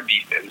heard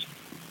these things.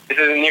 This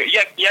is new.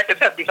 Yeah, like I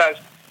said, sometimes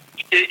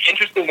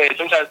interestingly,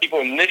 sometimes people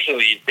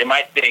initially they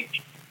might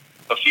think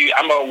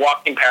I'm a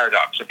walking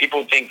paradox. So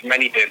people think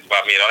many things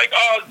about me. They're like,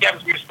 oh, this guy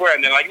must be square,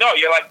 and they're like, no,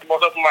 you're like the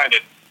most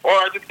open-minded.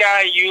 Or this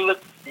guy, you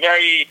look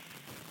very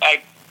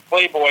like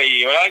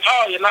playboy-y. Or like,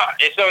 oh, you're not.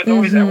 And so it's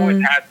always I've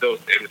always had those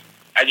things.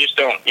 I just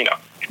don't, So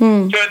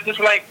it's just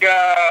like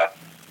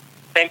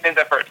same things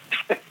at first.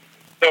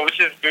 So which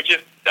is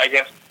I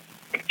guess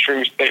a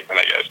true statement,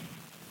 I guess.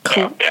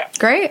 Cool. So, yeah.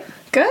 Great.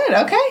 Good.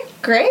 Okay.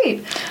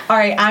 Great. All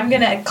right. I'm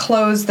going to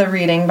close the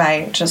reading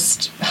by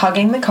just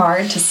hugging the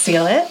card to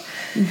seal it.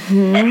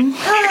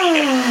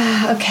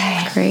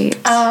 Okay.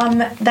 Great.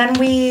 Then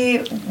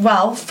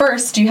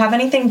first, do you have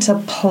anything to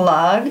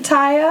plug,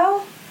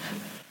 Tayo?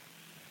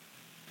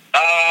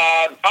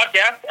 The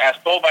podcast, As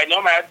Told by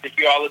Nomads. If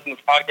you all listen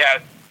to the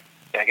podcast,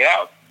 check it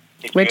out.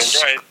 If you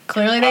enjoy it.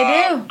 Clearly they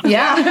do.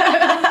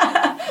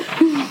 Yeah.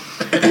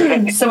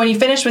 So when you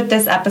finish with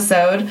this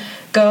episode,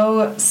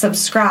 go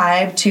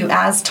subscribe to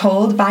As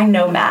Told by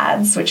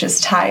Nomads, which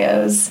is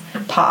Tayo's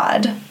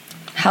pod.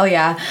 Hell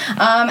yeah.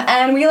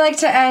 And we like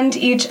to end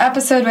each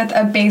episode with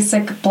a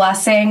basic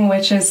blessing,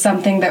 which is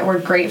something that we're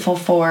grateful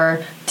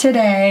for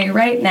today,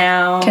 right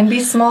now. Can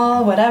be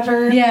small,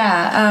 whatever.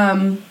 Yeah.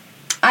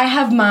 I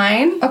have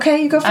mine.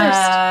 Okay, you go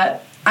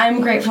first.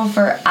 I'm grateful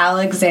for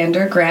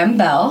Alexander Graham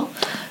Bell,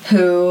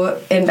 who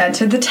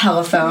invented the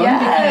telephone. Yes.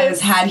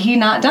 Because had he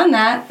not done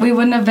that, we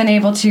wouldn't have been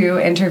able to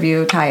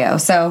interview Tayo.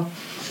 So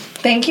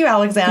thank you,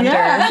 Alexander.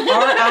 Yeah.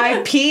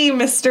 R.I.P.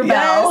 Mr.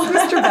 Bell.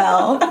 Yes, Mr.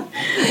 Bell.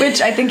 Which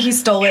I think he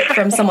stole it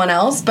from someone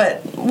else,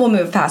 but we'll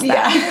move past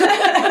that.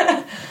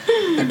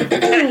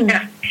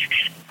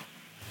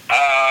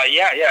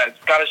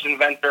 Scottish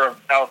inventor of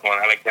the telephone,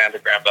 Alexander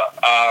Graham Bell.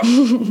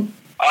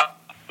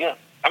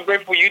 I'm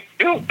grateful you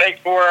too. Thanks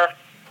for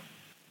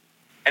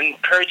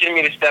encouraging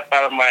me to step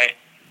out of my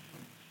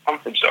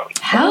comfort zone.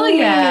 Hell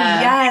yeah.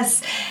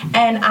 Yes.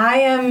 And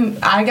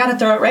I gotta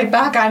throw it right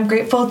back. I'm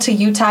grateful to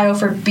you, Tayo,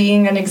 for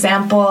being an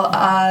example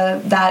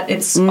that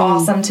it's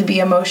awesome to be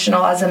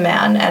emotional as a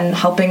man and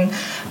helping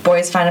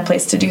boys find a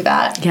place to do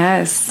that.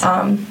 Yes.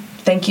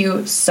 Thank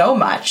you so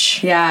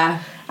much.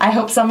 Yeah. I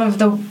hope some of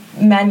the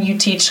men you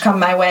teach come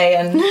my way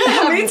and me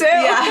too.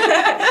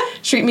 Yeah,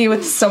 treat me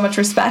with so much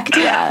respect.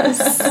 Yes.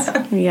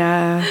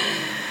 Yeah.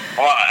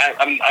 Well,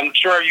 I'm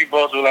sure you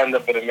both will end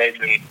up with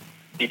amazing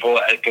people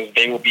because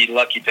they will be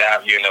lucky to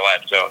have you in their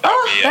life. So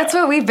that's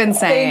what we've been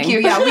saying. Thank you.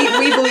 Yeah,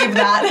 we believe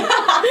that.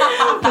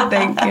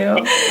 Thank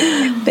you.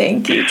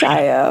 Thank you,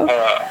 Tayo.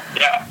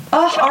 Yeah.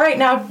 Oh, all right.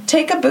 Now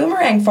take a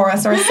boomerang for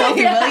us or a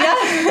selfie, will ya?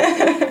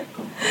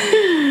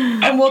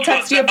 And we'll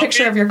text you a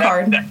picture of your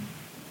card.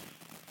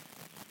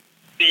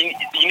 You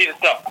need a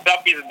selfie.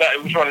 Selfie is better.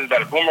 Which one is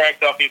better? Boomerang,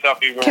 selfie,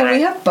 boomerang. Can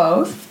we have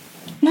both?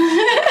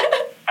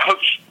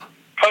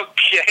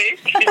 Okay.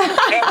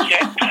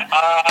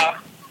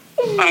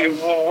 I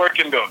will work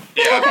in those.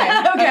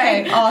 Yeah.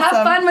 Okay. Awesome.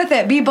 Have fun with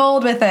it. Be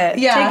bold with it.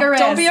 Yeah. Take a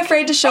risk. Don't be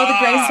afraid to show the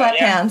gray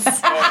sweatpants.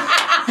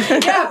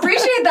 Yeah,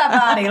 appreciate that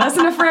body.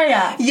 Listen to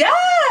Freya.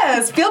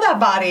 Yes. Feel that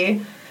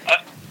body.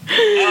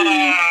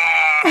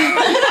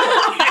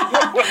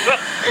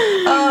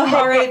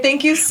 All right.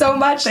 Thank you so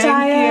much,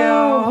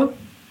 Tayo.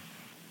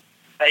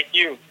 Thank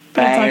you.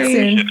 Bye. Talk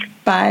soon.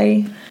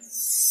 Bye.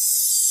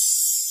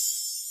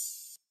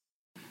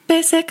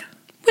 Basic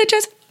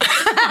witches.